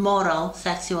moral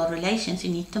sexual relations,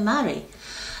 you need to marry.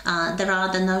 There are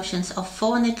the notions of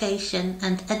fornication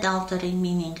and adultery,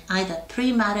 meaning either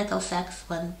premarital sex,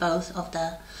 when both of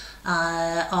the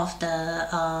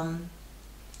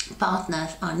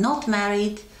partners are not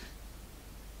married,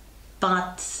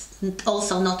 but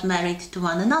also not married to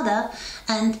one another,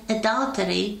 and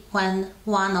adultery when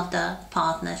one of the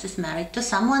partners is married to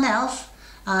someone else,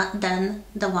 than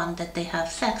the one that they have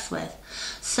sex with.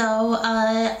 So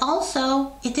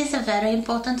also it is a very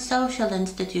important social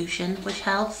institution which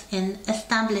helps in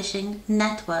establishing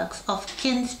networks of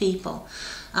kinspeople,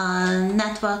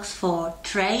 networks for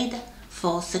trade,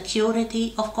 for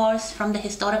security. Of course, from the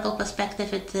historical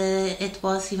perspective, it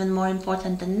was even more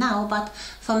important than now, but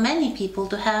for many people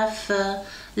to have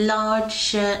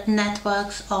large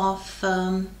networks of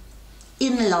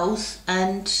in-laws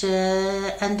and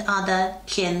other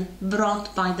kin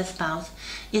brought by the spouse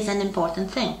is an important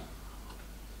thing.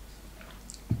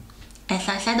 As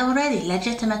I said already,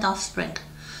 legitimate offspring.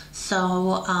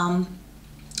 So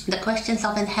the questions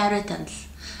of inheritance,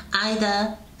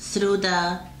 either through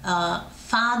the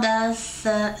father's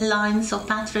line, so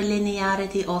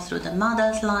patrilinearity, or through the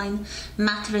mother's line,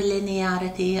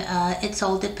 matrilinearity, it's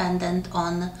all dependent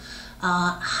on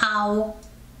how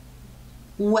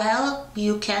well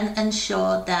you can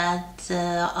ensure that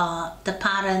the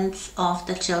parents of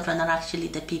the children are actually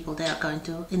the people they are going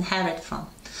to inherit from.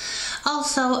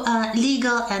 Also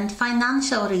legal and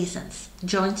financial reasons,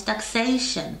 joint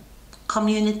taxation,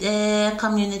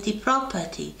 community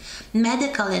property,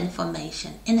 medical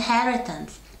information,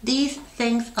 inheritance. These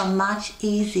things are much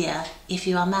easier if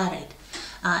you are married.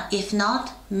 If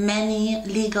not, many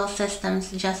legal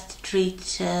systems just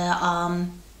treat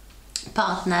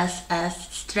partners as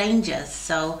strangers.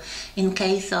 So in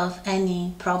case of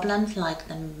any problems like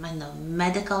the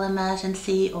medical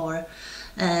emergency or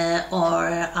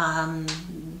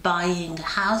buying a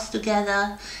house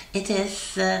together, it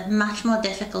is much more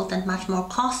difficult and much more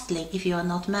costly if you are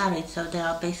not married. So there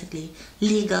are basically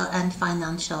legal and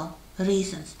financial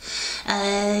reasons.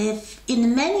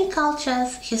 In many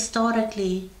cultures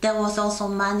historically there was also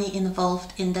money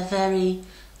involved in the very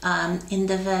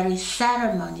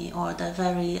ceremony or the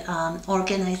very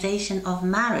organization of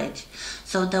marriage.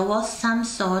 So there was some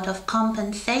sort of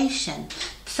compensation.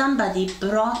 Somebody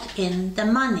brought in the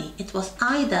money. It was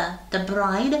either the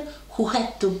bride who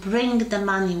had to bring the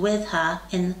money with her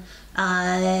in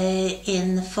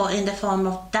the form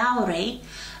of dowry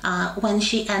when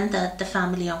she entered the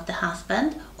family of the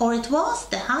husband, or it was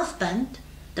the husband,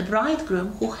 the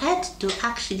bridegroom, who had to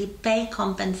actually pay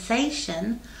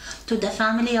compensation to the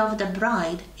family of the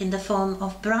bride in the form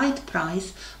of bride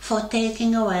price for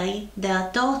taking away their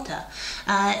daughter.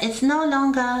 It's no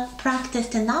longer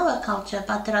practiced in our culture,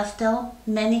 but there are still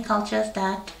many cultures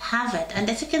that have it. And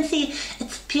as you can see,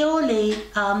 it's purely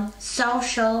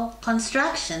social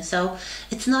construction. So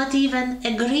it's not even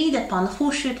agreed upon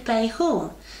who should pay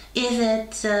whom. Is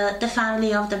it the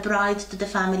family of the bride to the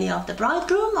family of the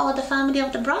bridegroom, or the family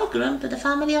of the bridegroom to the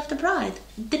family of the bride?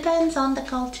 It depends on the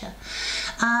culture.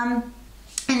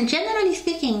 And generally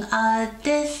speaking,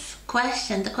 this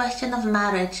question, the question of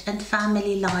marriage and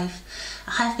family life,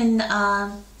 have been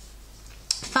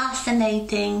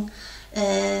fascinating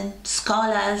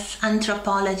scholars,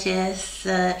 anthropologists,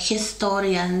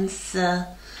 historians,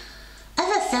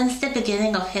 ever since the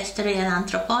beginning of history and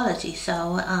anthropology.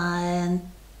 So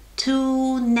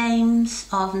two names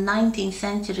of 19th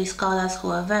century scholars who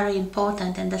are very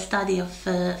important in the study of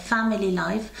family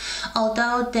life,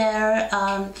 although their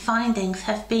findings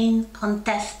have been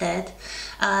contested.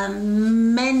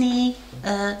 Many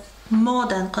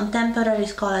modern contemporary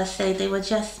scholars say they were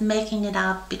just making it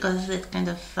up because it kind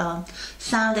of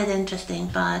sounded interesting,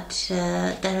 but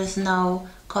there is no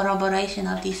corroboration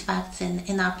of these facts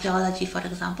in archaeology, for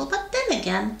example. But then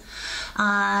again,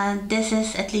 this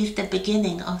is at least the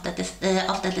beginning of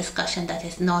the discussion that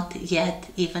is not yet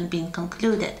even been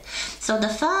concluded. So the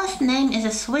first name is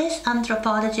a Swiss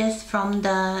anthropologist from the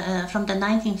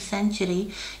 19th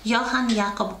century, Johann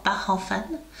Jakob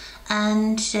Bachhofen,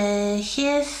 and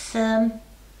his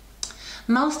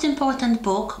most important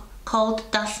book, called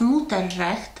Das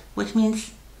Mutterrecht, which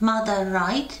means mother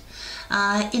right,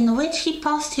 in which he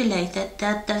postulated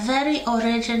that the very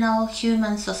original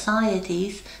human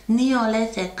societies,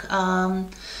 Neolithic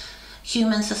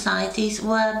human societies,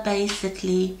 were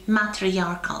basically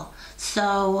matriarchal.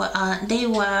 So they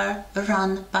were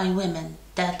run by women,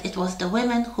 that it was the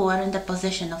women who were in the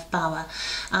position of power.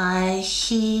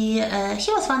 He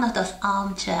was one of those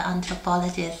armchair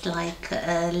anthropologists like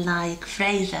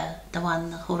Fraser, the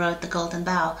one who wrote The Golden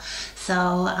Bough.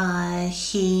 So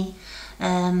he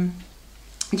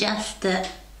just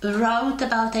wrote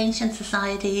about ancient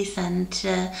societies and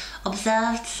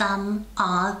observed some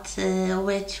art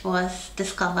which was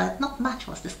discovered. Not much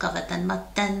was discovered then,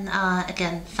 but then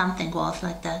again something was,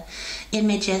 like the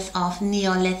images of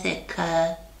Neolithic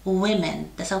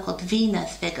women, the so-called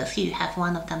Venus figures. Here you have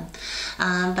one of them,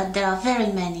 but there are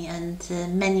very many, and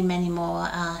many more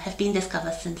have been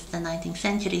discovered since the 19th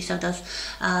century. So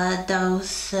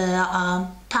those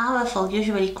are powerful,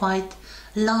 usually quite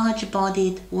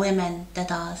large-bodied women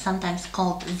that are sometimes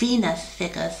called Venus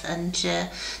figures, and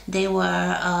they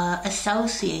were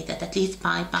associated, at least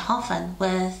by Bachofen,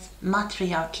 with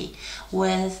matriarchy,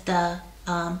 with the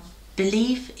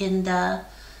belief in the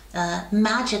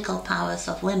magical powers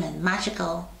of women,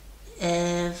 magical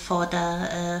for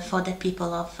the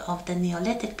people of the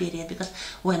Neolithic period, because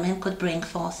women could bring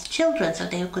forth children, so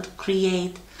they could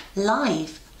create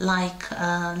life like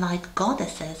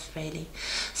goddesses, really.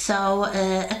 So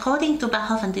according to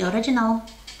Bachofen, the original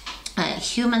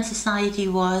human society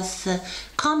was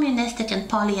communistic and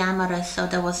polyamorous, so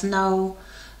there was no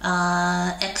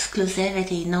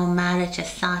exclusivity, no marriage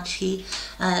as such. He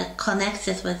connects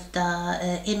it with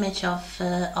the image of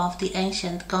the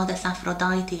ancient goddess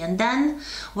Aphrodite, and then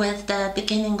with the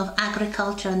beginning of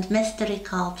agriculture and mystery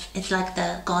cults, it's like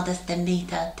the goddess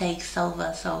Demeter takes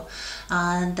over. So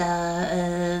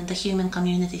the human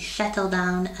community settle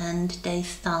down, and they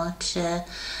start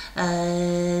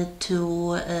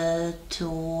to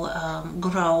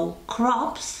grow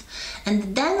crops,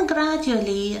 and then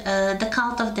gradually the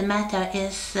cult of Demeter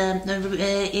is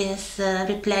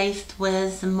replaced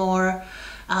with more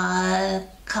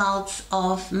cults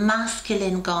of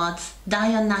masculine gods,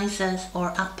 Dionysus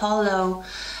or Apollo.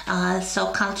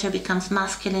 So culture becomes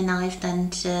masculinized,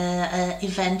 and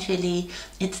eventually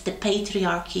it's the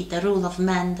patriarchy, the rule of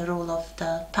men, the rule of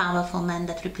the powerful men,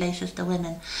 that replaces the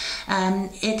women.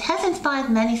 It has inspired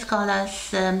many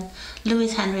scholars,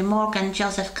 Lewis Henry Morgan,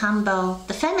 Joseph Campbell.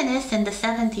 The feminists in the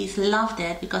 70s loved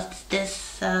it because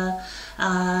this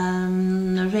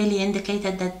really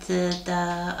indicated that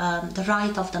the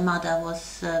right of the mother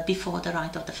was before the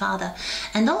right of the father.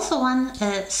 And also one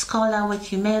scholar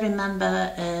which you may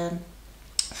remember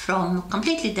from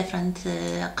completely different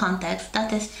context,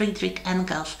 that is Friedrich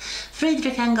Engels.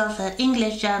 Friedrich Engels, an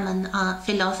English-German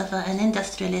philosopher and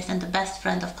industrialist, and the best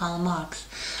friend of Karl Marx,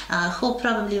 who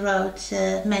probably wrote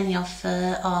many of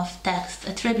texts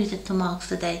attributed to Marx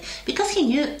today, because he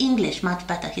knew English much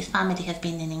better. His family has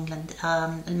been in England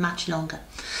much longer.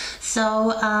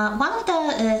 So one of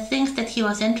the things that he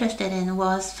was interested in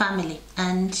was family,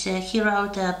 and he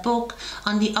wrote a book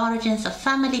on the origins of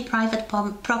family, private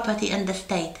property and the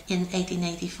state in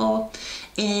 1884.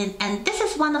 And this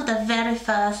is one of the very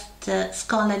first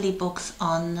scholarly books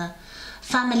on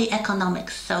family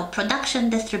economics, so production,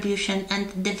 distribution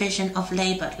and division of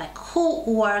labor, like who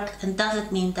worked, and does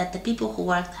it mean that the people who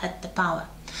worked had the power.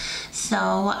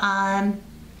 So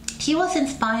he was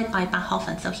inspired by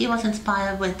Bachofen, so he was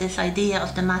inspired with this idea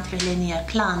of the matrilineal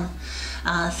clan,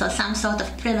 so some sort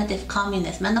of primitive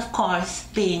communism, and of course,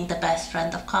 being the best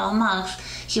friend of Karl Marx,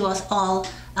 he was all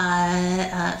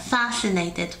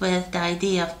fascinated with the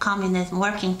idea of communism,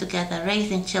 working together,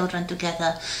 raising children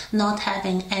together, not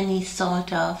having any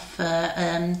sort of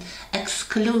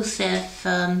exclusive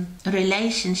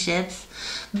relationships.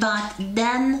 But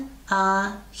then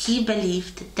he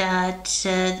believed that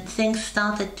things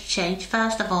started to change.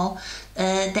 First of all,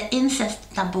 the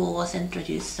incest taboo was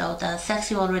introduced, so the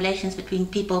sexual relations between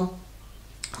people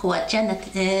who were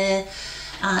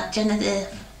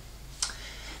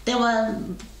they were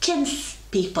kins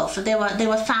people, so they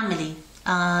were family.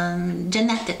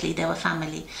 Genetically, they were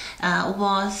family.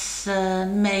 Was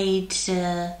made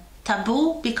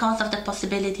taboo because of the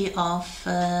possibility of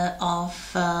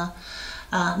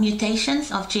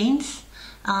mutations of genes.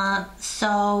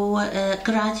 So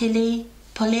gradually,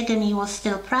 polygamy was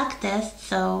still practiced,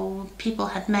 so people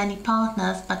had many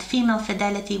partners, but female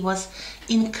fidelity was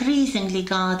increasingly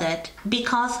guarded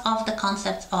because of the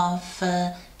concepts of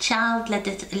child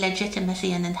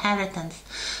legitimacy and inheritance.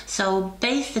 So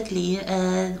basically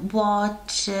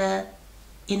what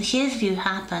in his view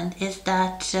happened is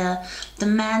that the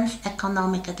man's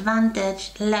economic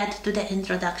advantage led to the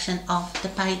introduction of the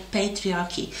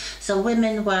patriarchy. So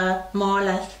women were more or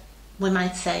less, we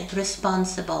might say,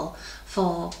 responsible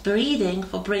for breeding,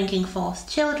 for bringing forth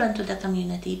children to the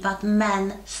community, but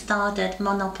men started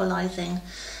monopolizing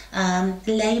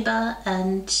labor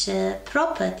and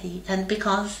property. And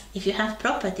because if you have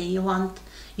property, you want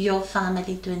your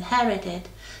family to inherit it,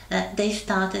 they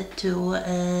started to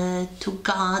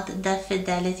guard the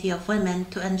fidelity of women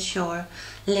to ensure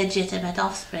legitimate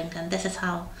offspring. And this is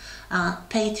how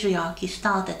patriarchy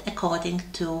started, according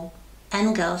to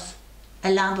Engels,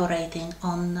 elaborating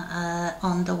on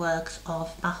the works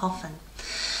of Bachofen.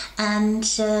 And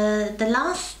the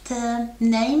last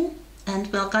name and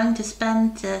we're going to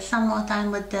spend some more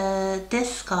time with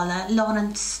this scholar,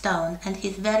 Lawrence Stone, and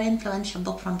his very influential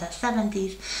book from the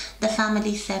 70s, The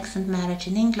Family, Sex and Marriage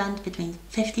in England between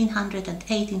 1500 and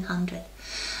 1800.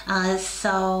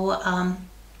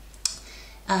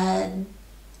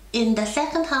 In the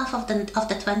second half of the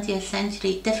 20th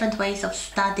century, different ways of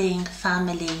studying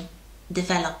family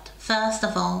developed. First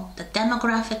of all, the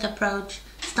demographic approach,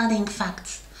 studying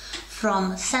facts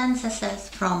from censuses,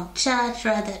 from church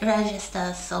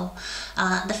registers, so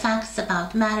the facts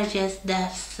about marriages,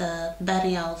 deaths,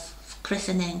 burials,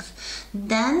 christenings.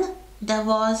 Then there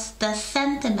was the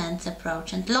sentiments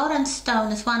approach, and Lawrence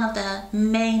Stone is one of the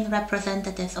main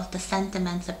representatives of the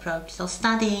sentiments approach, so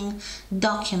studying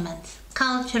documents,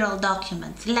 cultural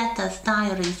documents, letters,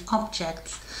 diaries,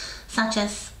 objects such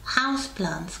as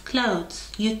houseplants,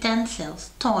 clothes,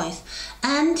 utensils, toys,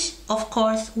 and of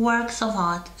course works of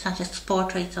art such as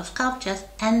portraits or sculptures,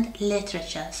 and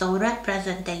literature, so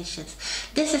representations.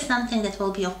 This is something that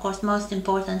will be of course most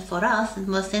important for us and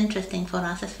most interesting for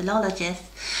us as philologists.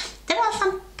 There are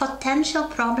some potential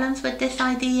problems with this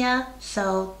idea,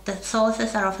 so the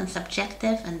sources are often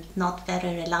subjective and not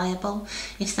very reliable.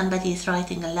 If somebody is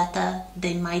writing a letter,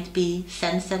 they might be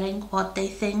censoring what they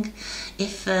think.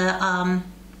 If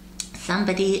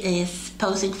somebody is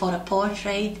posing for a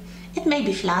portrait, it may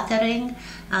be flattering.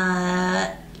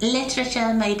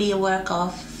 Literature may be a work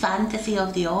of fantasy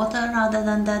of the author rather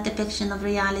than the depiction of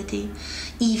reality,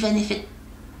 even if it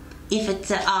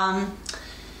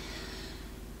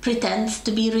pretends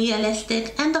to be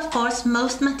realistic. And of course,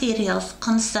 most materials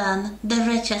concern the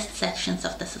richest sections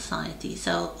of the society.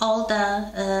 So all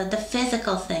the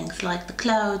physical things like the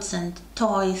clothes and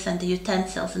toys and the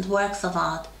utensils and works of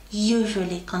art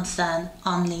usually concern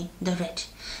only the rich.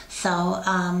 So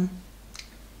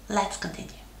let's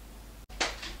continue.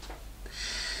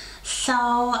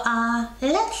 So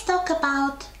let's talk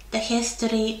about the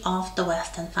history of the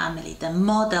Western family, the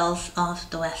models of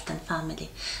the Western family.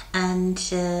 And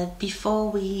before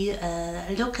we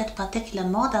look at particular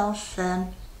models,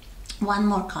 one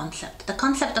more concept, the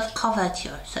concept of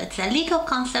coverture. So it's a legal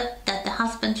concept that the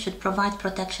husband should provide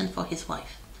protection for his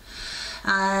wife.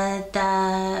 The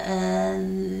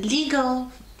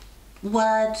legal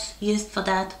words used for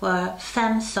that were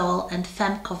femme sole and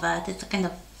femme covert. It's a kind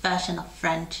of version of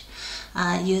French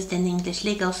used in the English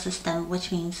legal system,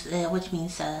 which means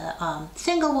a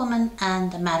single woman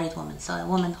and a married woman. So a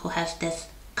woman who has this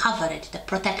coverage, the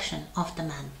protection of the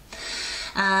man.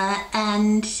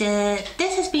 And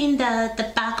this has been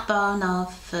the backbone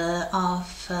of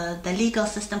the legal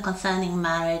system concerning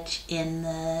marriage in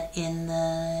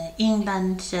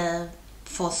England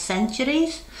for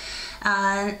centuries.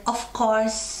 Of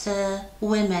course,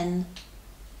 women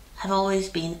have always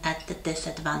been at the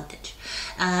disadvantage,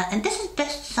 and this is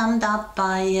best summed up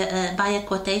by a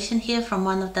quotation here from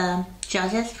one of the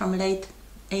judges from late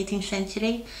 18th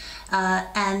century.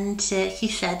 And he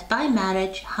said, by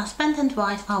marriage, husband and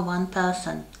wife are one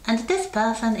person, and this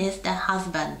person is the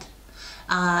husband.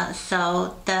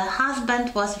 So the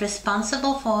husband was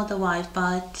responsible for the wife,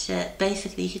 but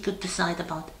basically he could decide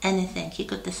about anything. He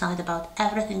could decide about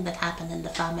everything that happened in the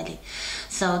family.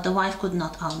 So the wife could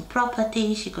not own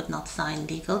property, she could not sign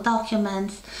legal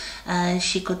documents,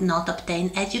 she could not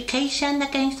obtain education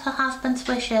against her husband's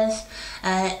wishes.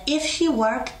 If she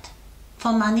worked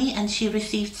for money and she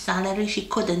received salary, she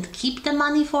couldn't keep the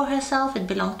money for herself, it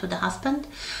belonged to the husband.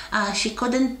 She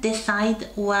couldn't decide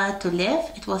where to live,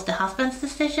 it was the husband's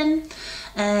decision.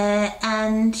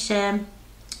 And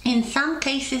in some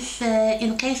cases,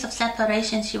 in case of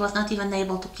separation, she was not even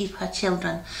able to keep her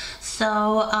children.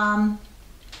 So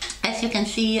as you can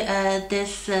see,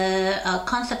 this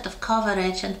concept of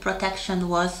coverage and protection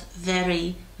was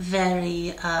very,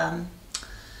 very,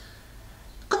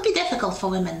 could be difficult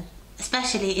for women,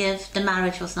 especially if the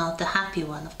marriage was not a happy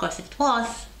one. Of course, if it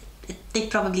was, they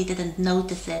probably didn't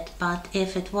notice it, but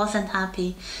if it wasn't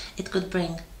happy, it could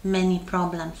bring many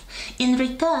problems. In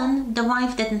return, the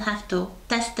wife didn't have to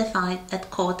testify at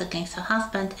court against her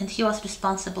husband, and he was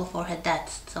responsible for her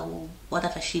debts, so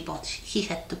whatever she bought, he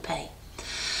had to pay.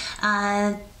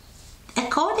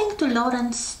 According to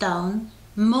Lawrence Stone,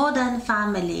 modern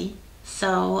family,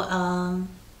 so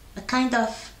a kind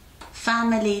of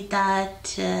family that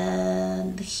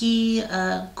he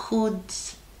could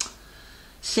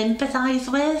sympathize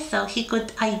with, so he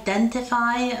could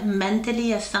identify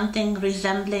mentally as something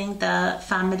resembling the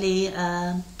family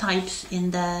types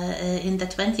in the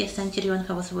 20th century when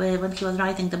he was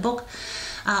writing the book,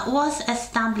 was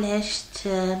established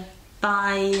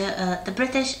by the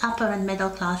British upper and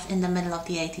middle class in the middle of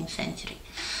the 18th century.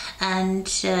 And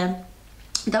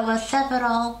there were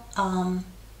several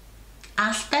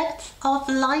aspects of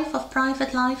life, of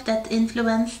private life, that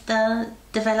influence the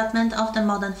development of the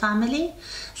modern family,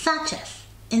 such as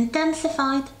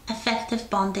intensified affective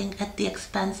bonding at the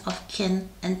expense of kin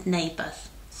and neighbors.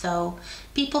 So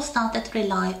people started to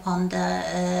rely on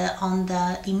the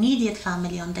immediate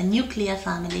family, on the nuclear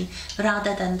family,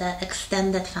 rather than the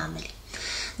extended family.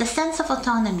 The sense of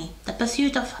autonomy, the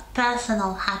pursuit of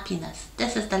personal happiness.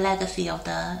 This is the legacy of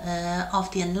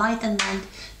the Enlightenment.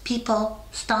 People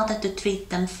started to treat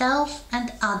themselves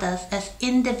and others as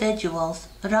individuals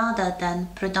rather than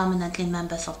predominantly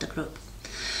members of the group.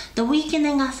 The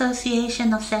weakening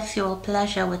association of sexual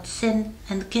pleasure with sin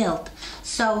and guilt.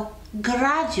 So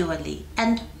gradually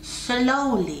and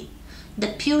slowly,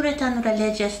 the Puritan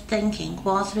religious thinking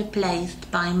was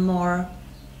replaced by more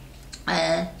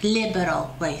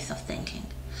liberal ways of thinking,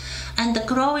 and the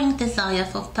growing desire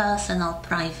for personal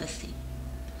privacy.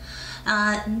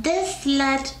 This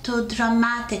led to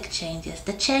dramatic changes,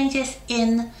 the changes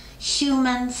in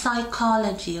human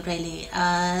psychology, really,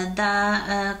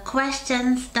 the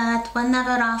questions that were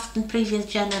never asked in previous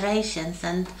generations,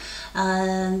 and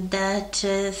that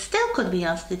still could be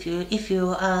asked if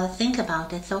you think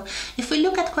about it. So if we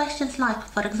look at questions like,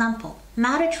 for example,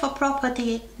 marriage for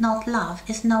property, not love,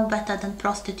 is no better than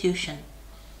prostitution,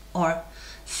 or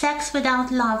sex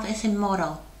without love is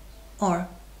immoral, or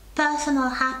personal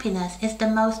happiness is the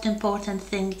most important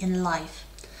thing in life.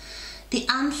 The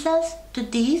answers to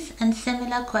these and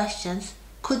similar questions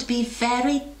could be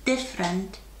very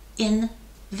different in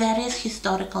various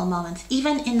historical moments,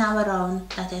 even in our own,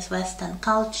 that is, Western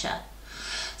culture.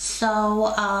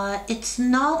 So it's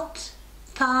not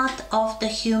part of the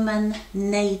human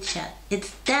nature.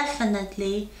 It's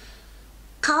definitely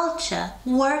culture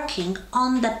working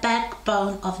on the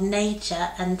backbone of nature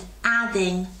and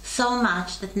adding so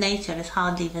much that nature is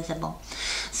hardly visible.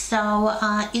 So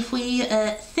if we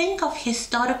think of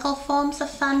historical forms of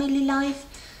family life,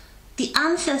 the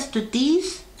answers to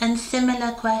these and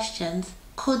similar questions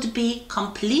could be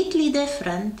completely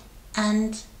different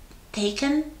and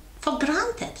taken for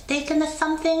granted, taken as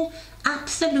something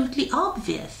absolutely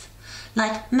obvious.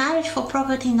 Like, marriage for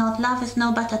property, not love, is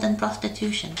no better than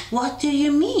prostitution. What do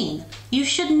you mean? You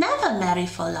should never marry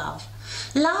for love.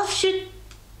 Love should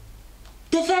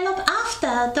develop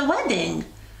after the wedding.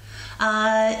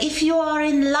 If you are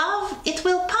in love, it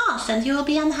will pass and you will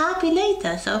be unhappy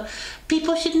later. So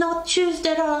people should not choose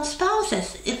their own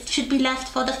spouses. It should be left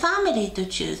for the family to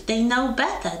choose. They know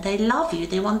better. They love you.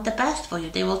 They want the best for you.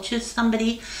 They will choose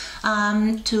somebody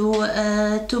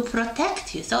to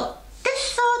protect you. So this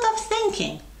sort of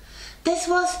thinking, this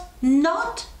was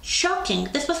not shocking.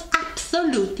 This was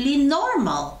absolutely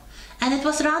normal. And it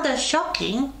was rather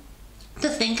shocking to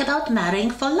think about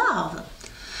marrying for love.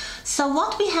 So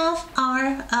what we have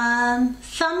are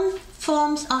some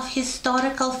forms of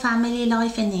historical family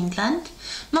life in England.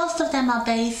 Most of them are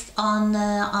based on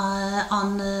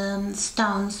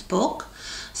Stone's book.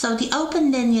 So the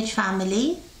open lineage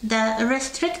family, the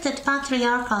restricted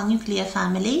patriarchal nuclear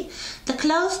family, the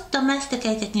closed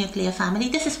domesticated nuclear family,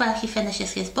 this is where he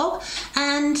finishes his book,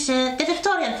 and the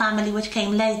Victorian family, which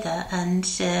came later and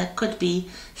could be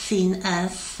seen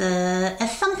as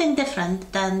something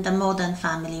different than the modern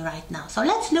family right now. So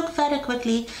let's look very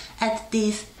quickly at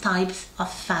these types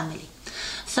of family.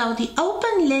 So the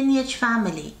open lineage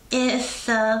family is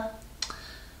from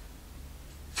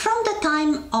the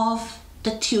time of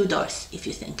the Tudors, if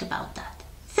you think about that.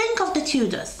 Think of the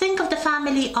Tudors, think of the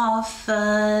family of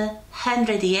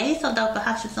Henry VIII, although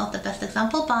perhaps it's not the best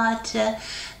example, but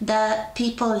the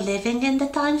people living in the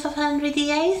times of Henry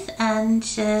VIII and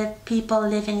people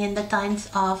living in the times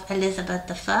of Elizabeth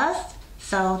I,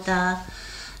 so the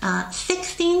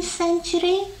 16th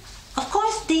century. Of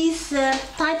course, these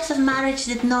types of marriage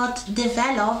did not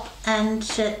develop and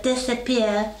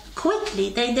disappear quickly.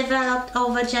 They developed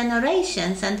over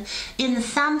generations, and in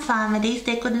some families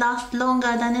they could last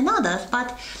longer than in others,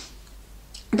 but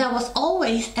there was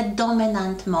always a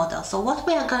dominant model. So what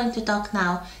we are going to talk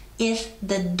now is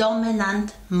the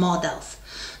dominant models.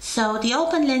 So the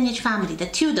open lineage family, the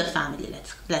Tudor family,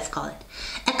 let's call it.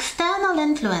 External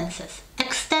influences,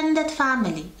 extended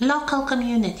family, local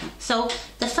community. So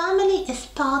the family is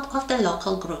part of the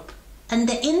local group, and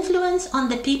the influence on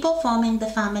the people forming the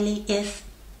family is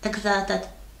exerted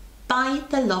by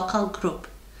the local group.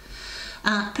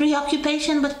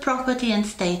 Preoccupation with property and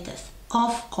status,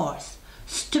 of course.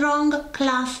 Strong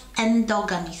class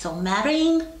endogamy, so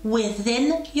marrying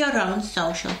within your own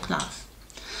social class.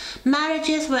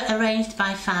 Marriages were arranged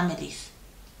by families.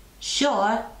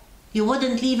 Sure, You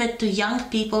wouldn't leave it to young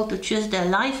people to choose their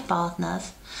life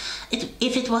partners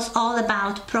if it was all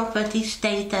about property,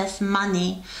 status,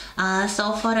 money.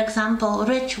 So for example,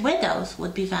 rich widows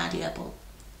would be valuable.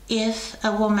 If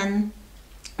a woman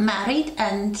married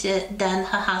and then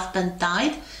her husband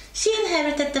died, she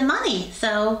inherited the money.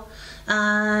 So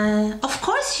of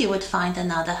course she would find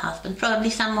another husband, probably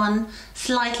someone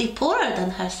slightly poorer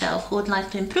than herself who would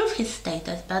like to improve his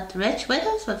status, but rich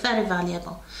widows were very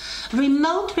valuable.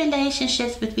 Remote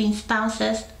relationships between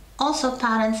spouses, also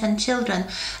parents and children,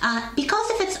 because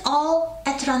if it's all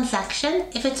a transaction,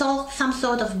 if it's all some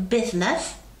sort of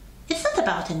business, it's not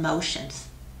about emotions.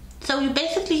 So you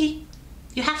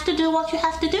have to do what you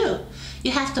have to do.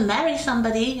 You have to marry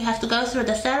somebody, you have to go through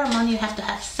the ceremony, you have to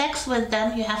have sex with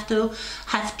them, you have to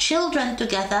have children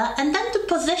together, and then to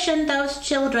position those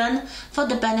children for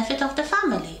the benefit of the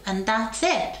family. And that's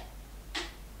it.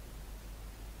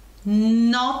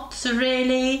 Not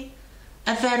really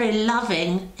a very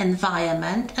loving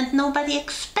environment, and nobody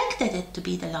expected it to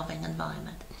be the loving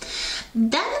environment.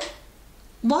 Then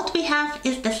what we have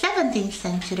is the 17th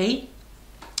century,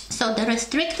 so the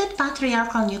restricted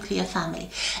patriarchal nuclear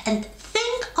family. And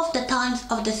think of the times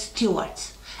of the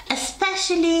Stuarts,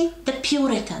 especially the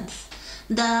Puritans,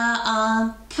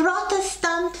 the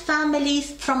Protestant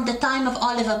families from the time of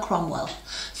Oliver Cromwell.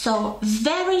 So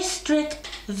very strict,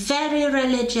 very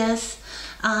religious.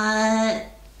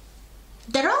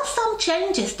 There are some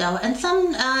changes though, and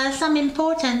some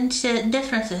important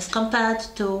differences compared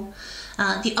to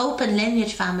the open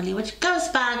lineage family, which goes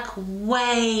back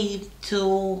way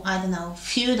to, I don't know,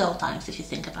 feudal times, if you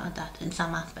think about that in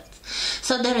some aspects.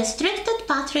 So the restricted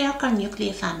patriarchal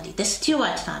nuclear family, the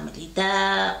Stuart family,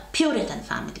 the Puritan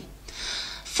family,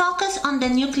 focus on the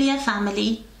nuclear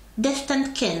family.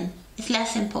 Distant kin is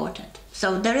less important.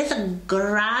 So there is a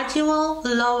gradual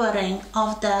lowering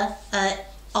of the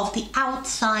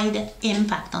outside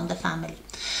impact on the family.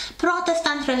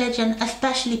 Protestant religion,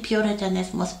 especially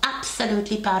Puritanism, was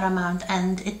absolutely paramount,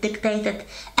 and it dictated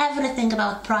everything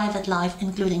about private life,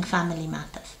 including family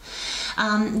matters.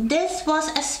 This was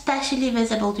especially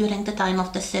visible during the time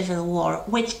of the Civil War,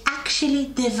 which actually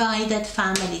divided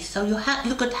families. So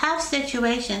you could have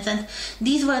situations, and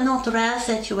these were not rare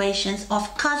situations,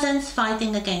 of cousins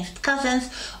fighting against cousins,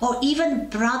 or even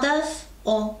brothers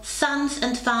or sons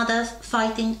and fathers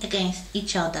fighting against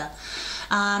each other,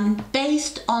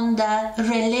 based on the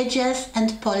religious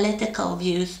and political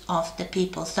views of the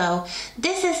people. So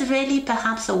this is really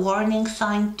perhaps a warning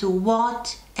sign to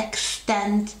what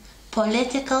extent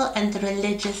political and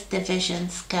religious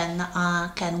divisions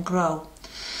can grow.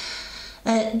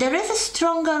 There is a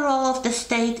stronger role of the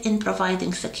state in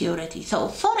providing security. So,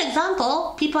 for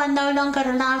example, people are no longer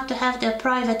allowed to have their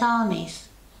private armies.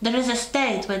 There is a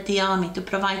state with the army to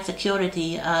provide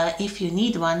security if you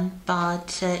need one,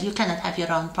 but you cannot have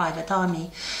your own private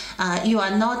army. You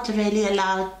are not really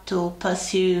allowed to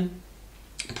pursue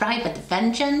private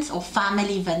vengeance or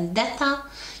family vendetta.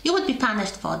 You would be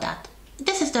punished for that.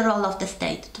 This is the role of the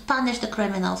state, to punish the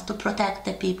criminals, to protect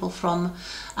the people from,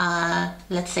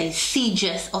 let's say,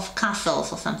 sieges of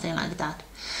castles or something like that.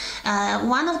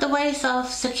 One of the ways of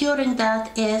securing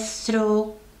that is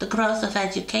through the growth of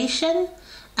education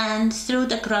and through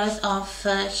the growth of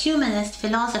humanist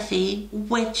philosophy,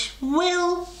 which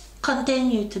will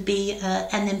continue to be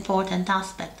an important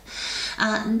aspect.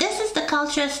 This is the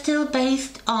culture still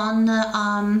based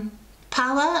on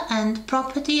power and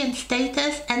property and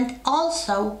status, and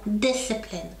also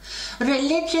discipline.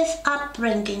 Religious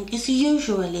upbringing is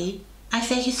usually, I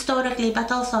say historically,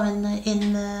 but also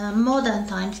in modern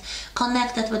times,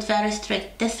 connected with very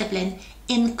strict discipline,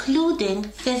 including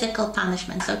physical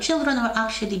punishment. So children were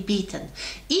actually beaten.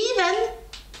 Even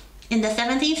in the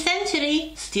 17th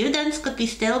century, students could be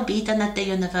still beaten at the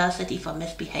university for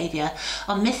misbehavior,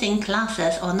 or missing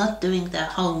classes, or not doing their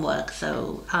homework.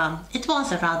 So it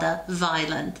was a rather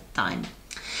violent time.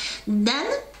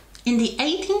 Then, in the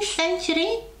 18th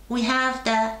century, we have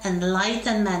the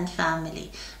Enlightenment family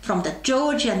from the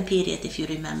Georgian period, if you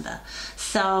remember.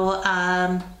 So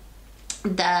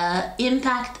the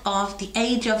impact of the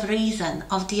Age of Reason,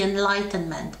 of the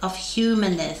Enlightenment, of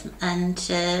humanism and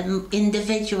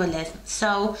individualism.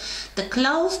 So the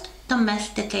closed,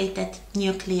 domesticated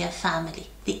nuclear family,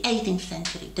 the 18th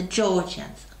century, the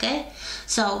Georgians, okay?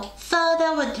 So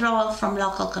further withdrawal from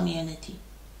local community.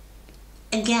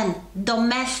 Again,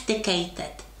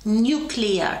 domesticated,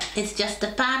 nuclear. It's just the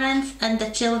parents and the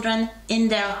children in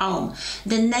their home.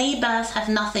 The neighbors have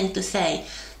nothing to say.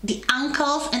 The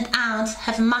uncles and aunts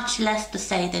have much less to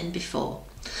say than before.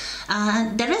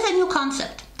 There is a new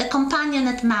concept, the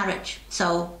companionate marriage.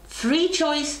 So free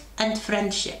choice and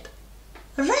friendship.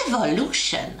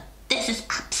 revolution. This is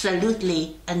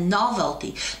absolutely a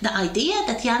novelty. The idea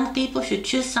that young people should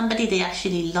choose somebody they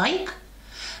actually like,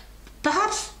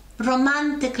 perhaps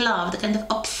romantic love, the kind of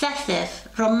obsessive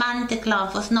romantic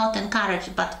love was not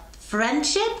encouraged, but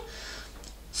friendship,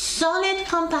 solid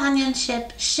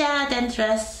companionship, shared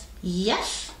interests,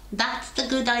 yes, that's the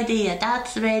good idea.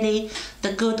 That's really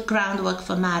the good groundwork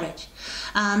for marriage.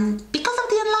 Because of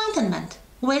the Enlightenment,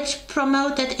 which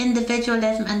promoted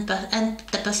individualism and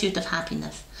the pursuit of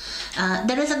happiness.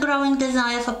 There is a growing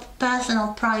desire for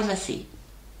personal privacy,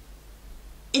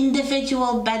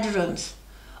 individual bedrooms,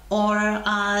 or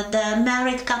the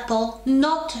married couple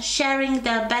not sharing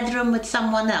their bedroom with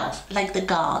someone else, like the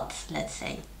guards, let's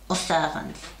say, or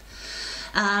servants.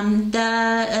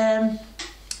 The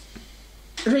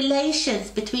relations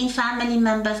between family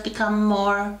members become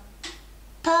more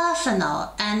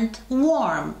personal and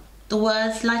warm. The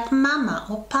words like mama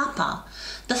or papa,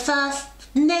 the first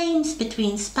names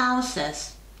between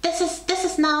spouses. This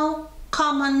is now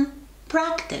common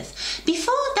practice.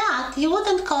 Before that, you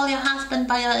wouldn't call your husband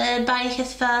by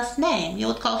his first name. You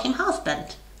would call him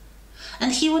husband,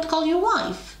 and he would call you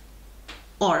wife,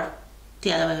 or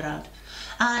the other way around.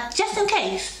 Just in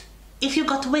case, if you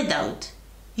got widowed,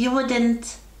 you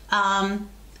wouldn't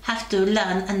have to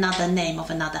learn another name of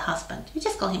another husband. You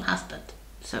just call him husband.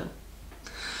 So.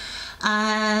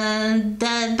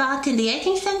 But in the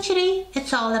 18th century,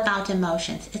 it's all about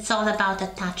emotions. It's all about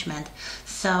attachment.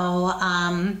 So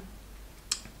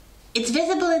it's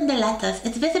visible in the letters.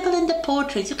 It's visible in the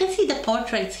portraits. You can see the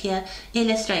portraits here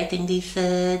illustrating these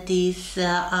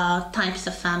types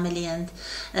of family. And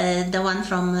the one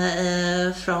from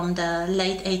the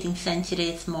late 18th century,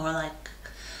 it's more like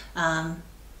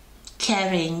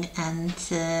caring and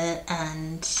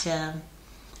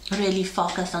really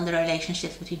focused on the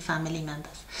relationships between family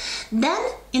members. Then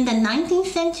in the 19th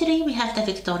century we have the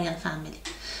Victorian family,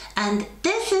 and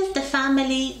this is the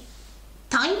family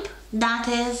type that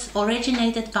is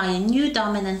originated by a new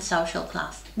dominant social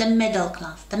class, the middle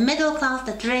class. The middle class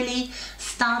that really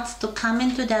starts to come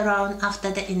into their own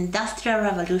after the Industrial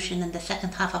Revolution in the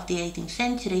second half of the 18th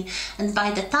century, and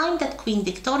by the time that Queen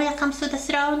Victoria comes to the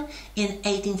throne in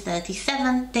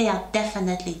 1837, they are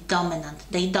definitely dominant.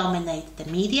 They dominate the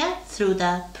media through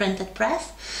the printed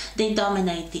press, they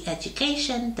dominate the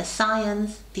education, the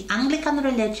science, the Anglican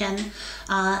religion,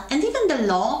 and even the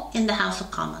law in the House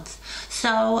of Commons.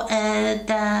 So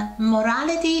the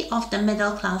morality of the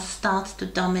middle class starts to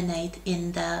dominate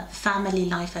in the family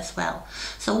life as well.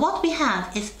 So what we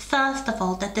have is, first of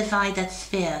all, the divided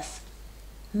spheres.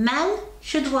 Men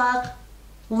should work,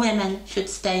 women should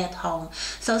stay at home.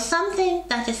 So something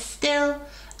that is still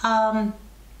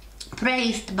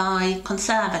praised by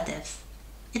conservatives.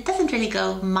 It doesn't really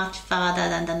go much further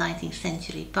than the 19th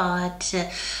century, but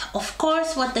of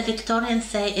course what the Victorians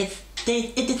say is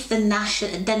it is the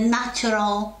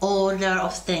natural order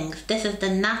of things. This is the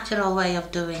natural way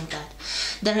of doing that.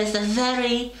 There is a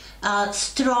very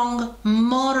strong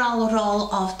moral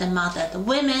role of the mother. The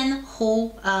women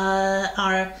who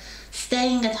are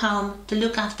staying at home to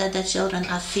look after their children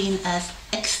are seen as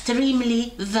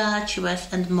extremely virtuous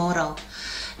and moral.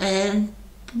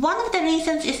 One of the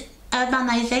reasons is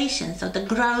urbanization, so the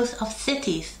growth of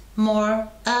cities, more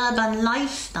urban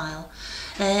lifestyle,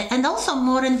 and also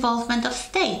more involvement of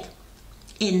state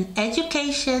in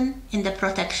education, in the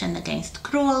protection against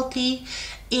cruelty,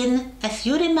 in, as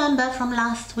you remember from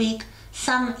last week,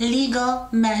 some legal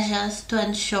measures to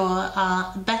ensure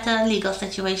a better legal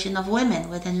situation of women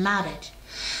within marriage.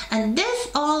 And this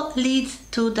all leads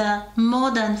to the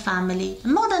modern family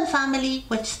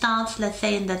which starts, let's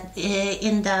say, in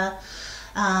the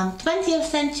 20th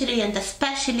century, and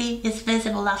especially is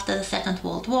visible after the Second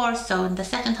World War. So in the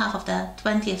second half of the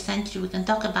 20th century we can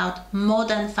talk about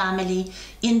modern family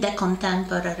in the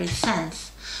contemporary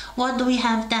sense. What do we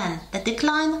have then? The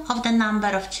decline of the number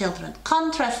of children,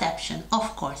 contraception,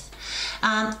 of course,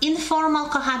 informal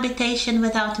cohabitation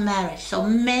without marriage. So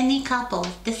many couples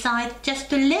decide just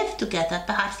to live together,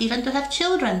 perhaps even to have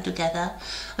children together,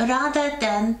 rather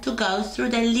than to go through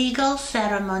the legal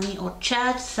ceremony or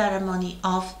church ceremony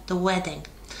of the wedding.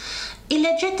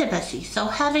 Illegitimacy, so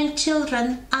having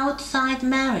children outside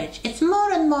marriage, it's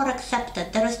more and more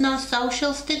accepted. There is no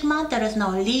social stigma, there is no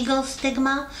legal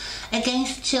stigma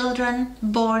against children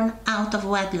born out of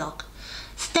wedlock.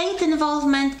 State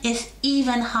involvement is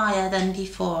even higher than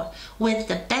before, with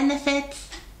the benefits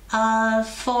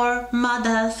for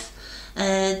mothers,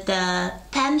 the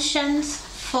pensions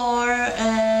for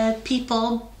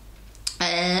people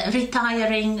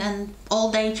retiring, and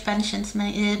old age pensions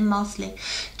mostly,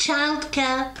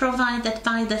 childcare provided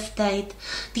by the state.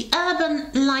 The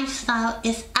urban lifestyle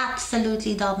is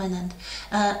absolutely dominant.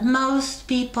 Most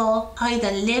people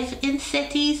either live in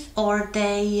cities or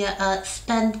they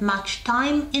spend much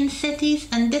time in cities,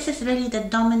 and this is really the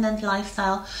dominant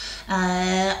lifestyle.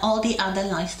 All the other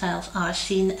lifestyles are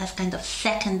seen as kind of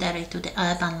secondary to the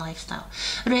urban lifestyle.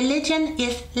 Religion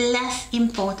is less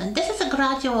important. This is a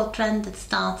gradual trend that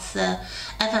starts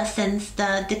ever since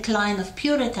the decline of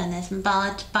Puritanism,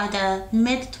 but by the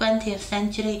mid-20th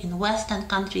century in Western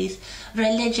countries,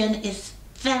 religion is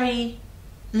very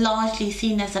largely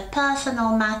seen as a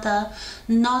personal matter,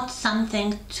 not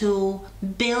something to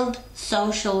build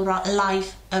social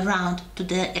life around to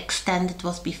the extent it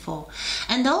was before.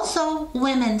 And also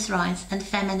women's rights and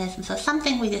feminism, so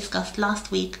something we discussed last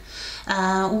week,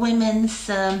 women's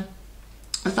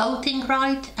voting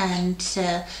right and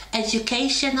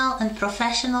educational and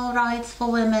professional rights for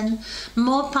women,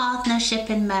 more partnership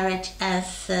in marriage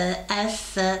as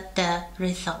the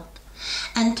result.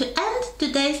 And to end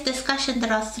today's discussion,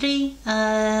 there are three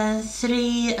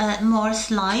more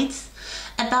slides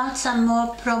about some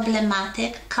more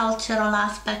problematic cultural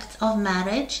aspects of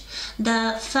marriage.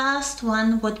 The first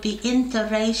one would be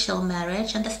interracial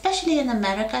marriage, and especially in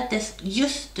America this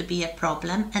used to be a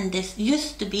problem, and this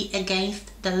used to be against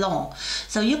the law.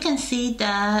 So you can see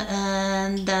the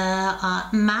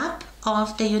map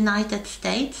of the United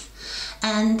States,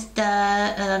 and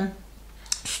the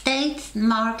states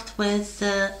marked with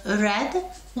red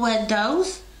were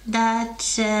those that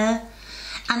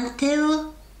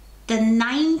until the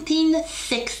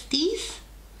 1960s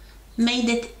made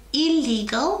it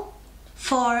illegal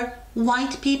for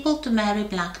white people to marry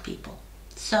black people.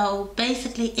 So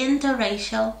basically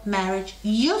interracial marriage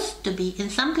used to be in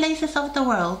some places of the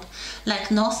world,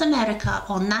 like North America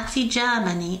or Nazi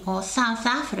Germany or South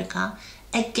Africa,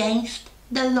 against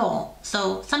the law.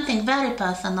 So something very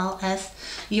personal as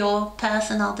your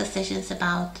personal decisions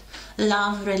about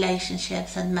love,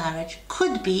 relationships and marriage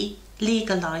could be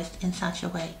legalized in such a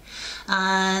way.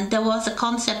 There was a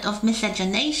concept of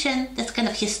miscegenation, this kind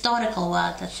of historical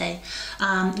word, let's say,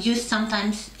 used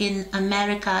sometimes in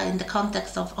America in the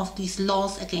context of these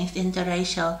laws against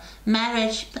interracial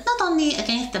marriage, but not only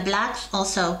against the blacks,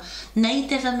 also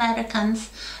Native Americans.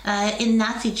 In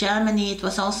Nazi Germany it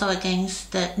was also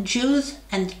against the Jews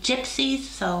and Gypsies,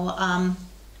 so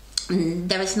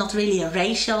there is not really a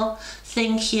racial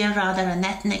thing here, rather an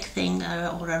ethnic thing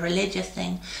or a religious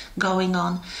thing going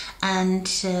on. And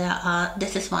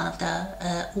this is one of the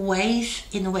ways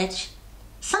in which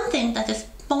something that is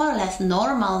more or less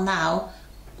normal now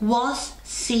was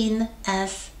seen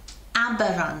as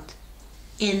aberrant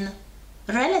in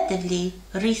relatively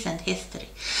recent history.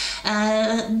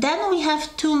 Then we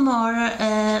have two more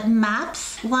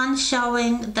maps, one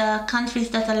showing the countries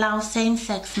that allow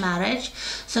same-sex marriage,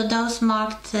 so those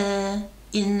marked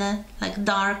in like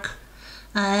dark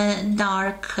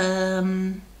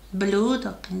blue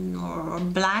or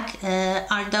black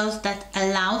are those that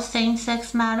allow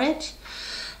same-sex marriage,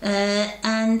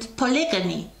 and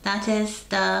polygamy, that is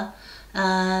the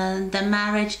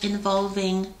marriage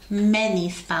involving many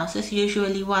spouses,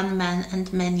 usually one man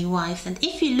and many wives. And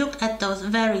if you look at those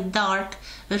very dark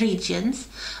regions,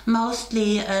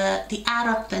 mostly the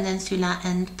Arab Peninsula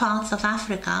and parts of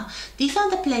Africa, these are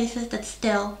the places that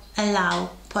still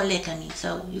allow polygamy,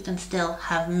 so you can still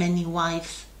have many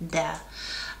wives there.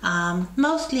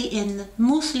 Mostly in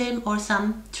Muslim or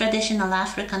some traditional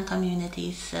African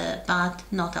communities, but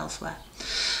not elsewhere.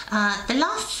 The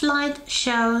last slide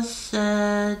shows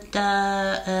the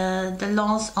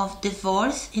laws of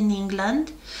divorce in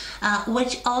England,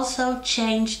 which also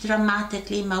changed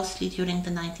dramatically, mostly during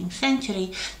the 19th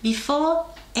century. Before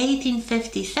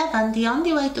 1857, the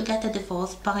only way to get a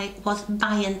divorce was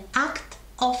by an act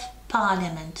of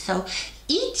parliament. So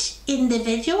each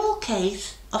individual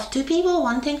case of two people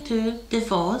wanting to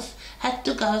divorce had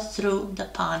to go through the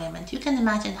parliament. You can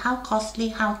imagine how costly,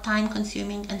 how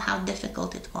time-consuming and how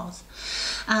difficult it was.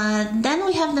 Then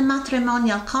we have the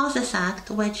Matrimonial Causes Act,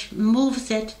 which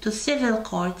moves it to civil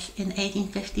courts in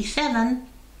 1857,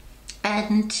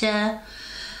 and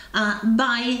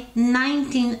by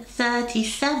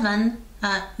 1937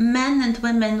 men and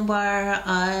women were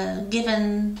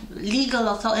given legal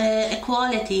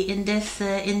equality in this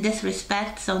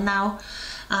respect. So now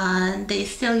they're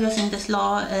still using this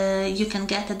law. You can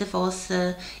get a divorce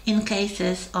in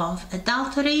cases of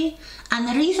adultery,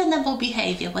 unreasonable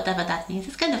behavior, whatever that means.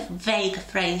 It's kind of a vague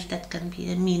phrase that can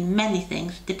mean many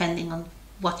things depending on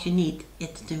what you need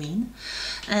it to mean,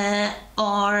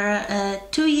 or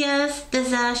 2 years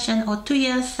desertion or 2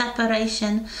 years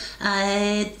separation,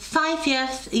 5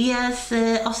 years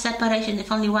of separation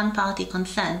if only one party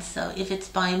consents. So if it's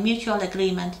by mutual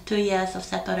agreement, 2 years of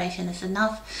separation is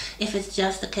enough. If it's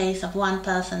just a case of one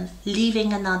person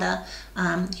leaving another,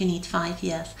 you need 5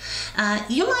 years.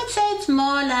 You might say it's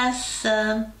more or less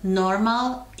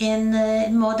normal in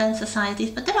modern societies,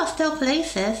 but there are still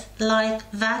places like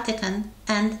Vatican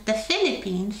and the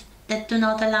Philippines that do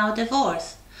not allow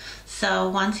divorce. So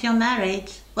once you're married,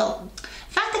 well,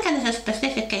 Vatican is a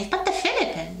specific case, but the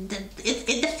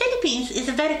Philippines is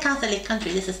a very Catholic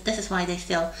country. This is why they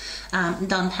still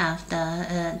don't have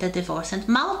the divorce. And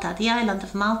Malta, the island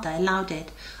of Malta, allowed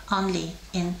it only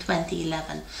in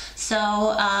 2011. So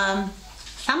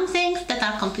some things that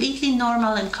are completely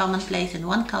normal and commonplace in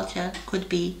one culture could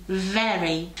be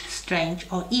very strange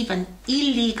or even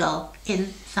illegal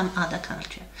in some other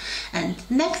culture. And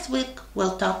next week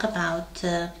we'll talk about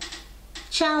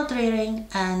child rearing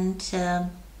and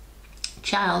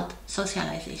child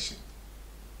socialization.